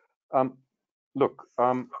 Look,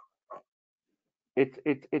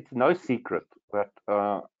 it's no secret that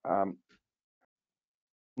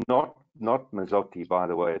not Mazzotti, by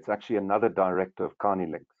the way, it's actually another director of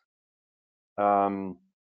Corne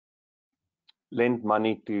lent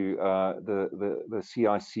money to the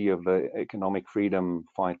CIC of the Economic Freedom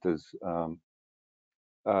Fighters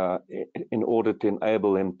in order to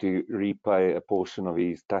enable him to repay a portion of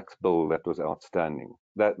his tax bill that was outstanding.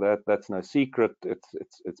 That's no secret.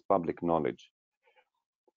 It's public knowledge.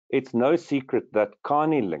 It's no secret that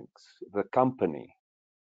Corne Links, the company,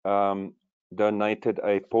 donated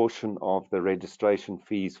a portion of the registration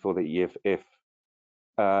fees for the EFF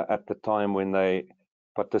at the time when they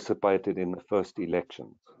participated in the first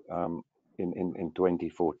elections in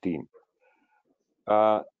 2014.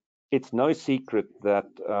 It's no secret that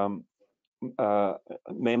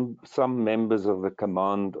some members of the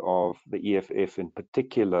command of the EFF, in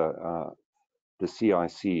particular the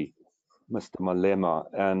CIC, Mr. Malema,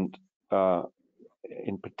 and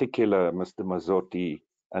in particular Mr. Mazzotti,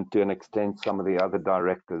 and to an extent some of the other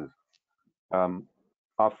directors,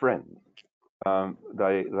 are friends.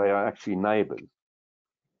 They are actually neighbors.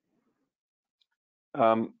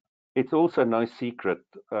 It's also no secret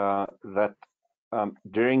that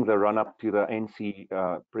during the run-up to the ANC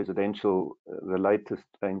presidential, the latest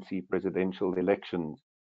ANC presidential elections,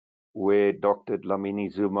 where Dr. Dlamini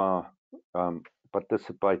Zuma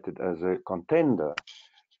participated as a contender,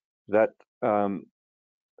 that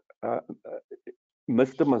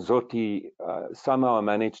Mr. Mazzotti somehow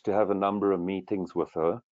managed to have a number of meetings with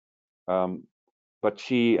her, but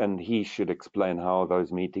she and he should explain how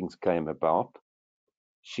those meetings came about.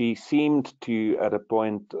 She seemed to, at a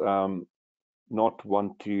point, not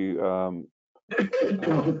want to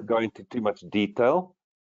go into too much detail,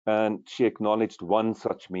 and she acknowledged one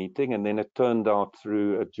such meeting, and then it turned out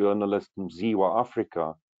through a journalist from Ziwa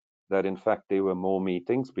Africa that in fact there were more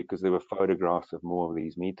meetings, because there were photographs of more of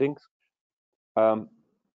these meetings.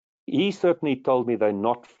 He certainly told me they're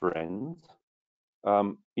not friends.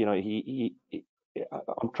 You know,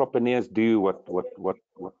 entrepreneurs do what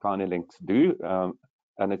Carnelinks do,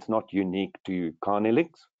 and it's not unique to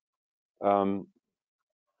Carnelinks.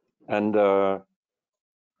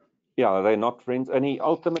 Yeah, they're not friends. And he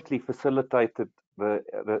ultimately facilitated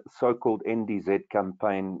the so-called NDZ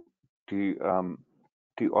campaign to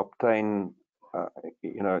obtain,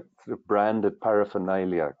 you know, sort of branded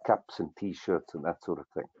paraphernalia, caps and T-shirts and that sort of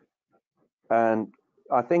thing. And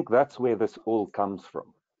I think that's where this all comes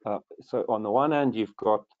from. So on the one hand, you've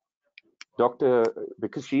got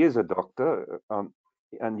because she is a doctor,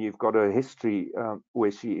 and you've got a history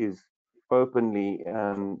where she is openly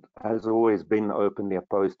and has always been openly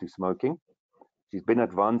opposed to smoking. She's been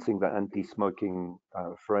advancing the anti-smoking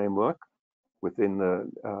framework within the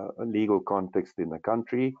legal context in the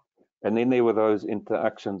country. And then there were those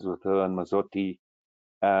interactions with her and Mazzotti,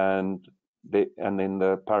 and then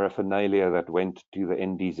the paraphernalia that went to the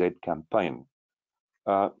NDZ campaign.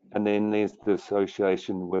 And then there's the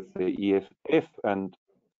association with the EFF, and,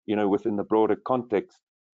 you know, within the broader context,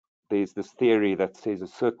 there's this theory that says a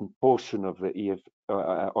certain portion of the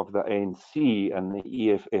of the ANC and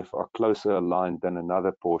the EFF are closer aligned than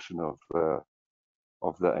another portion of the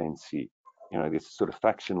ANC. You know, this sort of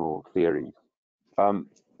factional theory, and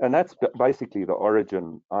that's basically the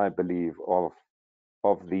origin, I believe,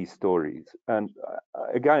 of these stories. And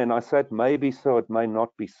again, I said maybe so, it may not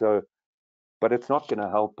be so, but it's not going to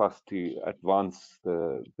help us to advance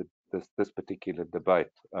this particular debate.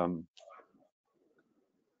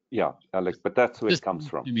 Yeah, Alex, but that's where it comes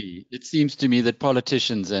from. It seems to me that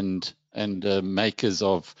politicians and makers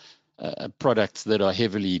of products that are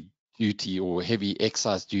heavily duty or heavy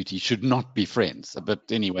excise duty should not be friends. But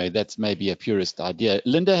anyway, that's maybe a purist idea.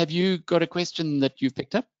 Linda, have you got a question that you've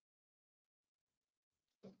picked up?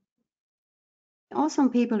 There are some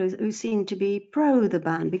people who seem to be pro the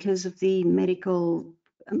ban because of the medical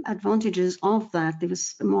advantages of that. There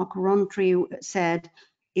was Mark Rontry said,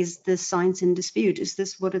 is the science in dispute? Is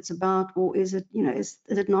this what it's about, or is it, you know, is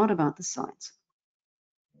it not about the science?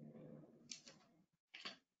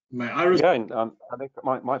 Yeah, I think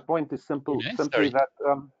my point is simple. Okay, simply that.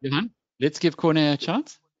 Johan, let's give Corne a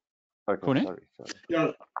chance. Okay, Corne? sorry.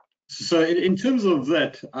 Yeah. So in terms of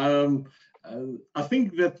that, I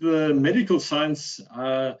think that the medical science,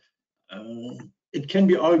 it can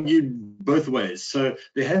be argued both ways. So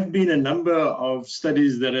there have been a number of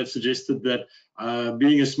studies that have suggested that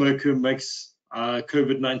being a smoker makes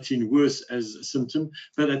COVID-19 worse as a symptom,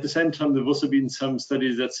 but at the same time, there have also been some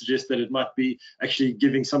studies that suggest that it might be actually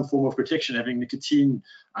giving some form of protection, having nicotine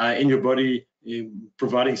in your body,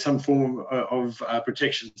 providing some form of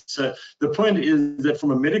protection. So the point is that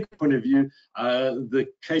from a medical point of view, the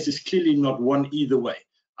case is clearly not one either way.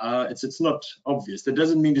 It's not obvious. That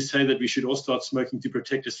doesn't mean to say that we should all start smoking to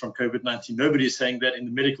protect us from COVID-19. Nobody is saying that in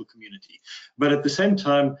the medical community. But at the same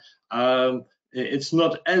time, it's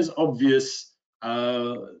not as obvious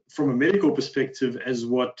from a medical perspective as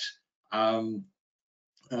what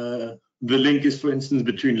the link is, for instance,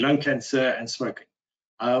 between lung cancer and smoking.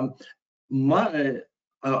 Our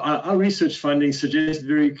research findings suggest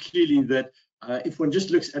very clearly that if one just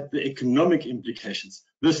looks at the economic implications,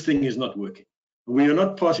 this thing is not working. We are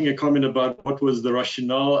not passing a comment about what was the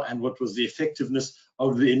rationale and what was the effectiveness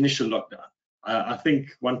of the initial lockdown. I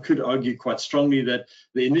think one could argue quite strongly that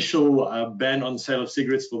the initial ban on sale of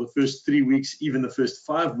cigarettes for the first 3 weeks, even the first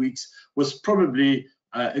 5 weeks, was probably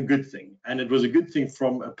a good thing. And it was a good thing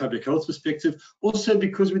from a public health perspective, also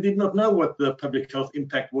because we did not know what the public health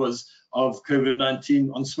impact was of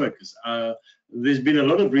COVID-19 on smokers. There's been a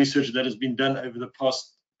lot of research that has been done over the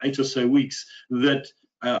past 8 or so weeks that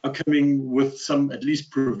are coming with some at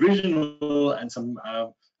least provisional and some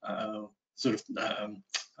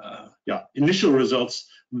initial results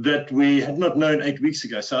that we had not known 8 weeks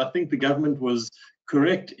ago. So I think the government was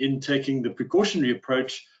correct in taking the precautionary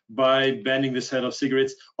approach by banning the sale of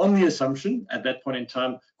cigarettes on the assumption, at that point in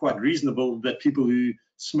time, quite reasonable, that people who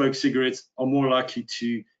smoke cigarettes are more likely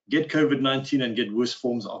to get COVID-19 and get worse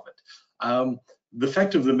forms of it. The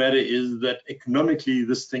fact of the matter is that economically,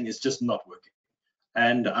 this thing is just not working.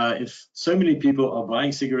 And if so many people are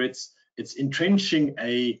buying cigarettes, it's entrenching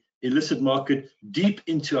a illicit market deep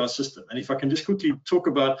into our system. And if I can just quickly talk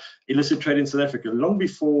about illicit trade in South Africa, long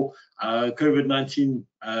before COVID-19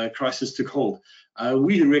 crisis took hold,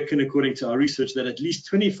 we reckon, according to our research, that at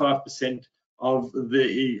least 25% of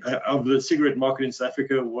the cigarette market in South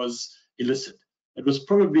Africa was illicit. It was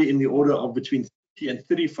probably in the order of between 30 and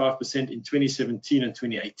 35% in 2017 and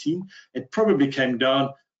 2018. It probably came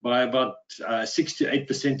down by about 6 to 8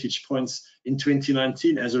 percentage points in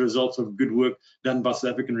 2019 as a result of good work done by South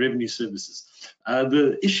African Revenue Services.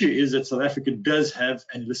 The issue is that South Africa does have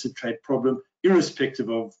an illicit trade problem, irrespective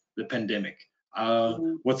of the pandemic.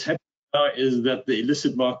 What's happening now is that the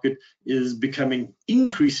illicit market is becoming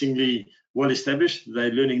increasingly well established.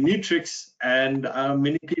 They're learning new tricks, and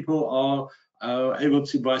many people are able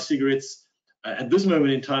to buy cigarettes at this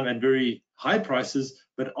moment in time at very high prices,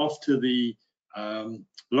 but after the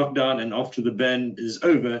lockdown and after the ban is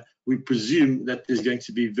over, we presume that there's going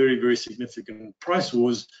to be very, very significant price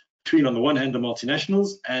wars between, on the one hand, the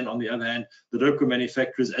multinationals, and on the other hand, the local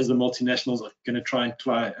manufacturers, as the multinationals are going to try and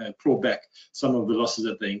claw back some of the losses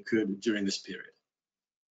that they incurred during this period.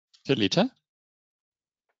 Telita?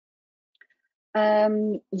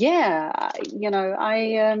 Yeah,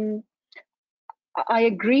 I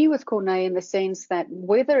agree with Corne in the sense that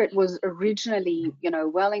whether it was originally,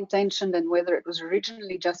 well-intentioned and whether it was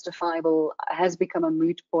originally justifiable has become a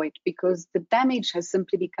moot point, because the damage has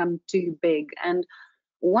simply become too big. And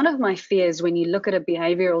one of my fears when you look at a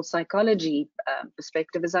behavioral psychology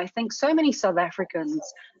perspective is I think so many South Africans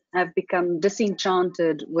have become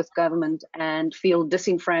disenchanted with government and feel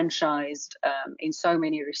disenfranchised in so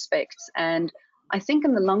many respects. And I think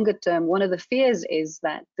in the longer term, one of the fears is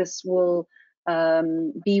that this will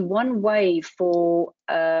be one way for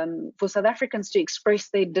South Africans to express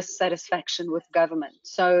their dissatisfaction with government.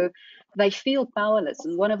 So they feel powerless,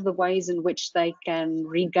 and one of the ways in which they can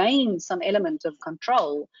regain some element of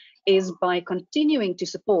control is by continuing to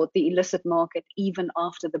support the illicit market even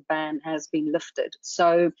after the ban has been lifted.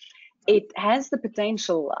 So it has the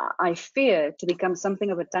potential, I fear, to become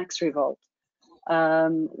something of a tax revolt,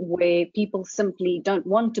 where people simply don't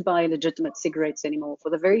want to buy legitimate cigarettes anymore, for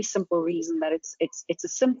the very simple reason that it's a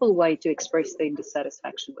simple way to express their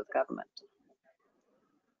dissatisfaction with government.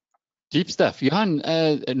 Deep stuff. Johan,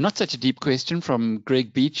 not such a deep question from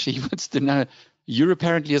Greg Beach. He wants to know, you're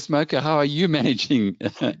apparently a smoker. How are you managing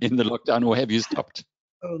in the lockdown, or have you stopped?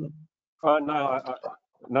 No,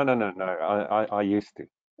 I used to.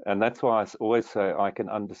 And that's why I always say I can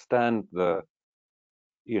understand the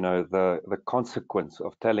consequence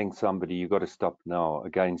of telling somebody you got to stop now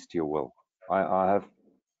against your will. I have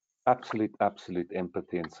absolute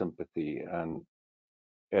empathy and sympathy, and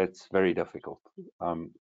it's very difficult.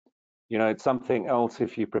 It's something else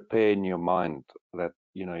if you prepare in your mind that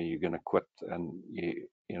you're going to quit, and you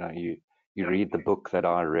read the book that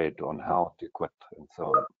I read on how to quit and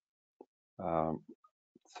so on.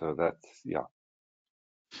 So that's, yeah.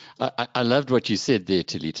 I loved what you said there,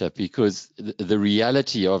 Telita, because the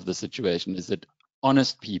reality of the situation is that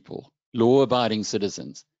honest people, law-abiding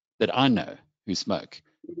citizens that I know who smoke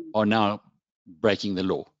are now breaking the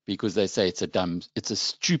law because they say it's a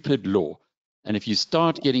stupid law. And if you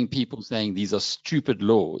start getting people saying these are stupid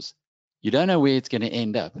laws, you don't know where it's going to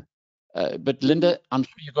end up. But Linda, I'm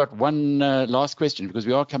sure you've got one last question, because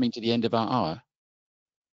we are coming to the end of our hour.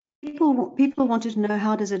 People wanted to know,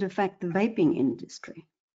 how does it affect the vaping industry?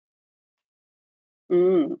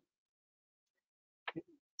 Yeah,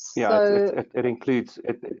 So, it includes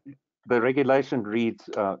the regulation reads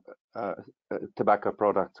tobacco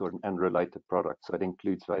products and related products, so it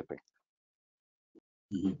includes vaping.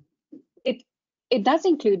 Mm-hmm. It does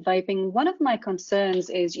include vaping. One of my concerns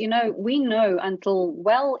is, we know until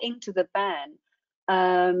well into the ban,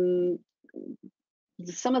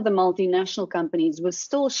 some of the multinational companies were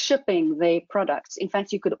still shipping their products. In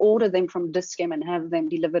fact, you could order them from Dis-Chem and have them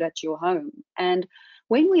delivered at your home. And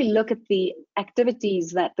when we look at the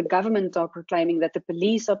activities that the government are proclaiming, that the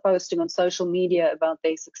police are posting on social media about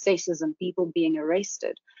their successes and people being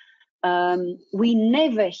arrested, we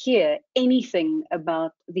never hear anything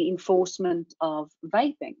about the enforcement of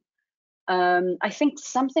vaping. I think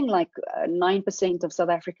something like 9% of South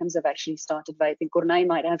Africans have actually started vaping. Corne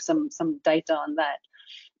might have some data on that.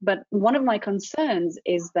 But one of my concerns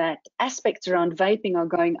is that aspects around vaping are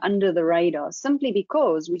going under the radar simply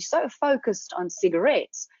because we're so focused on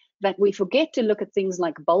cigarettes that we forget to look at things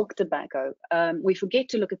like bulk tobacco. We forget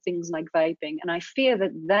to look at things like vaping. And I fear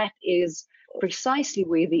that that is precisely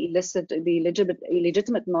where the illicit, the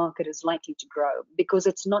illegitimate market is likely to grow, because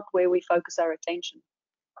it's not where we focus our attention.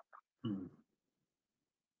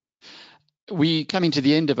 We're coming to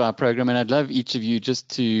the end of our program, and I'd love each of you just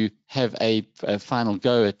to have a final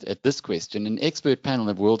go at this question. An expert panel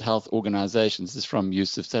of World Health Organizations, this is from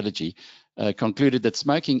Yusuf Salaji, concluded that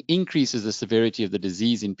smoking increases the severity of the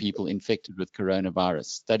disease in people infected with coronavirus.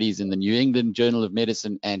 Studies in the New England Journal of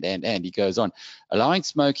Medicine and he goes on, allowing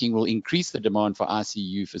smoking will increase the demand for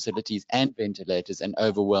ICU facilities and ventilators and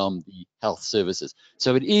overwhelm the health services.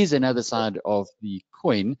 So it is another side of the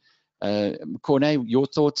coin. Corne, your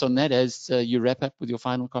thoughts on that as you wrap up with your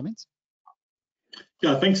final comments?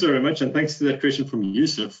 Yeah, thanks very much, and thanks to that question from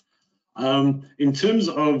Yusuf. In terms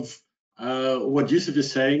of what Yusuf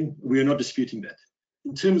is saying, we are not disputing that.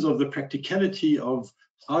 In terms of the practicality of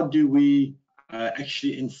how do we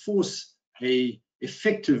actually enforce a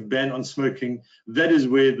effective ban on smoking, that is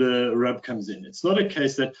where the rub comes in. It's not a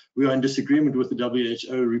case that we are in disagreement with the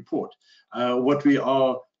WHO report. What we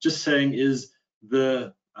are just saying is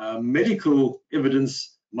the medical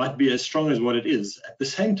evidence might be as strong as what it is. At the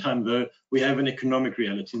same time, though, we have an economic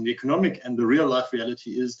reality, and the economic and the real life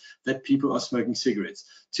reality is that people are smoking cigarettes.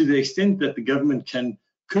 To the extent that the government can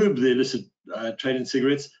curb the illicit trade in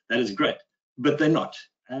cigarettes, that is great, but they're not.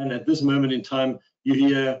 And at this moment in time, you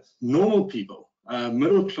hear normal people,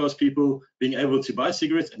 middle-class people being able to buy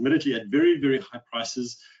cigarettes, admittedly at very, very high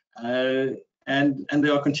prices, and they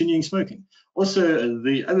are continuing smoking. Also,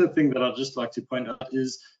 the other thing that I'd just like to point out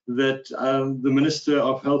is that the Minister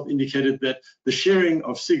of Health indicated that the sharing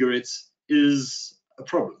of cigarettes is a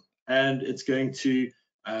problem, and it's going to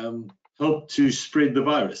help to spread the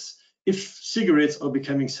virus. If cigarettes are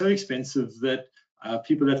becoming so expensive that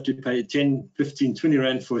people have to pay 10, 15, 20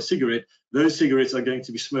 Rand for a cigarette, those cigarettes are going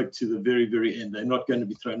to be smoked to the very, very end. They're not going to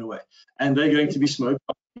be thrown away. And they're going to be smoked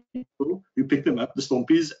by people who pick them up, the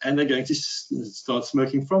stompies, and they're going to start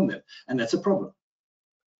smoking from them. And that's a problem.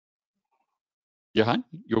 Johan,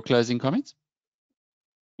 your closing comments?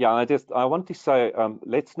 Yeah, I want to say,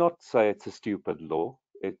 let's not say it's a stupid law.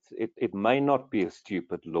 It may not be a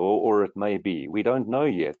stupid law, or it may be. We don't know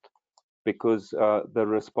yet, because the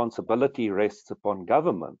responsibility rests upon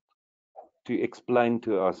government to explain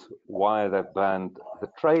to us why they've banned the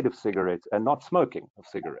trade of cigarettes and not smoking of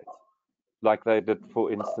cigarettes, like they did,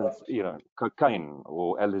 for instance, cocaine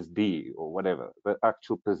or LSD or whatever. The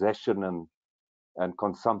actual possession and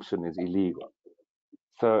consumption is illegal.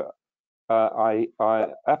 So I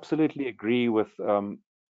absolutely agree with the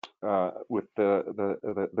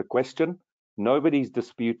question. Nobody's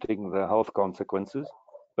disputing the health consequences,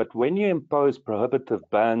 but when you impose prohibitive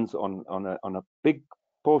bans on a big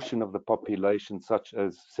portion of the population, such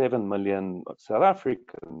as 7 million South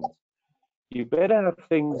Africans, you better have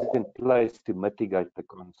things in place to mitigate the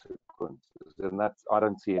consequences, and I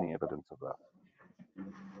don't see any evidence of that.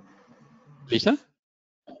 Lisa?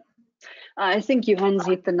 I think Johan's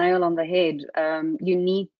hit the nail on the head.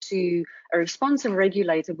 A responsive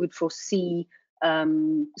regulator would foresee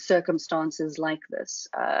circumstances like this.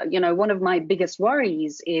 One of my biggest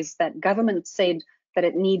worries is that government said that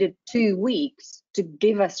it needed 2 weeks to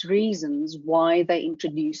give us reasons why they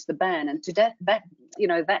introduced the ban, and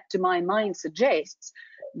that to my mind suggests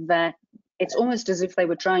that it's almost as if they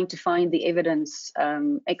were trying to find the evidence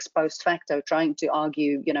ex post facto, trying to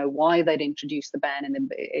argue, why they'd introduced the ban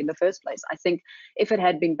in the first place. I think if it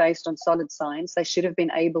had been based on solid science, they should have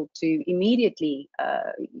been able to immediately,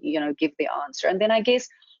 give the answer. And then I guess,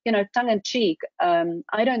 tongue in cheek,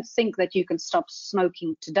 I don't think that you can stop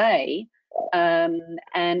smoking today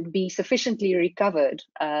and be sufficiently recovered,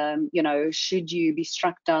 should you be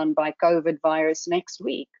struck down by COVID virus next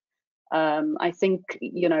week. I think,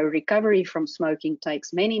 recovery from smoking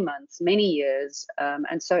takes many months, many years.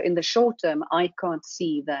 And so in the short term, I can't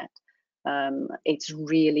see that it's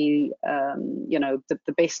really,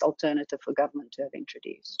 the best alternative for government to have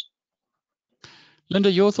introduced. Linda,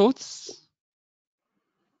 your thoughts?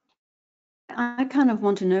 I kind of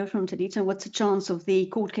want to know from Telita, what's the chance of the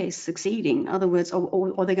court case succeeding? In other words,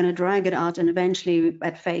 or are they going to drag it out and eventually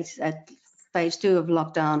at phase 2 of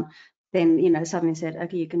lockdown, then, suddenly said,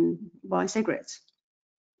 okay, you can buy cigarettes?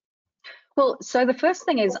 Well, so the first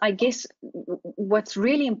thing is, I guess what's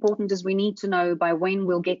really important is we need to know by when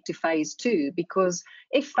we'll get to phase 2, because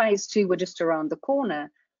if phase 2 were just around the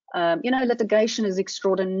corner, litigation is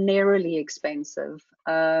extraordinarily expensive.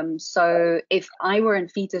 So if I were in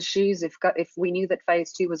Fita's shoes, if we knew that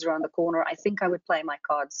phase 2 was around the corner, I think I would play my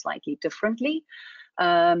cards slightly differently.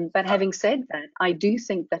 But having said that, I do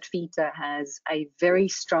think that FITA has a very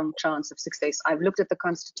strong chance of success. I've looked at the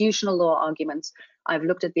constitutional law arguments, I've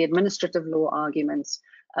looked at the administrative law arguments,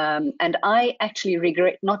 and I actually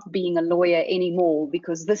regret not being a lawyer anymore,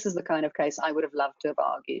 because this is the kind of case I would have loved to have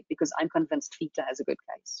argued, because I'm convinced FITA has a good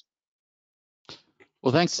case.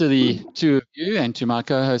 Well, thanks to the two of you and to my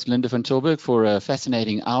co-host Linda van Tilburg for a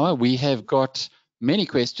fascinating hour. We have got many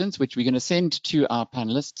questions which we're going to send to our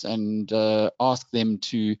panelists and ask them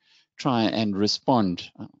to try and respond.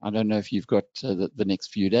 I don't know if you've got the next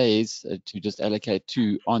few days to just allocate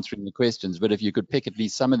to answering the questions, but if you could pick at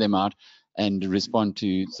least some of them out and respond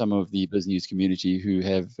to some of the business community who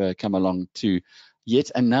have come along to yet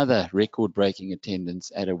another record-breaking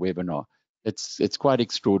attendance at a webinar. It's quite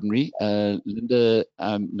extraordinary. Linda,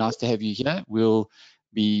 nice to have you here. We'll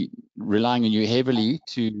be relying on you heavily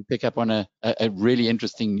to pick up on a really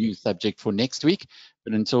interesting new subject for next week.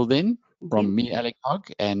 But until then, from me, Alec Hogg,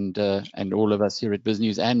 and all of us here at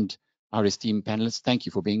BizNews and our esteemed panelists, thank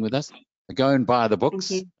you for being with us. Go and buy the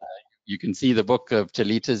books. You can see the book of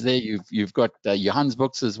Telita's there. You've got Johan's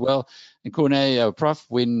books as well. And Corne, Prof,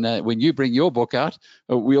 when you bring your book out,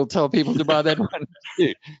 we'll tell people to buy that one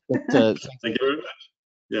too. But, thank you very much.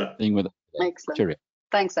 Yeah. Being with us. Excellent. Cheerio.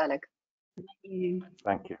 Thanks, Alec.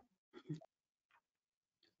 Thank you.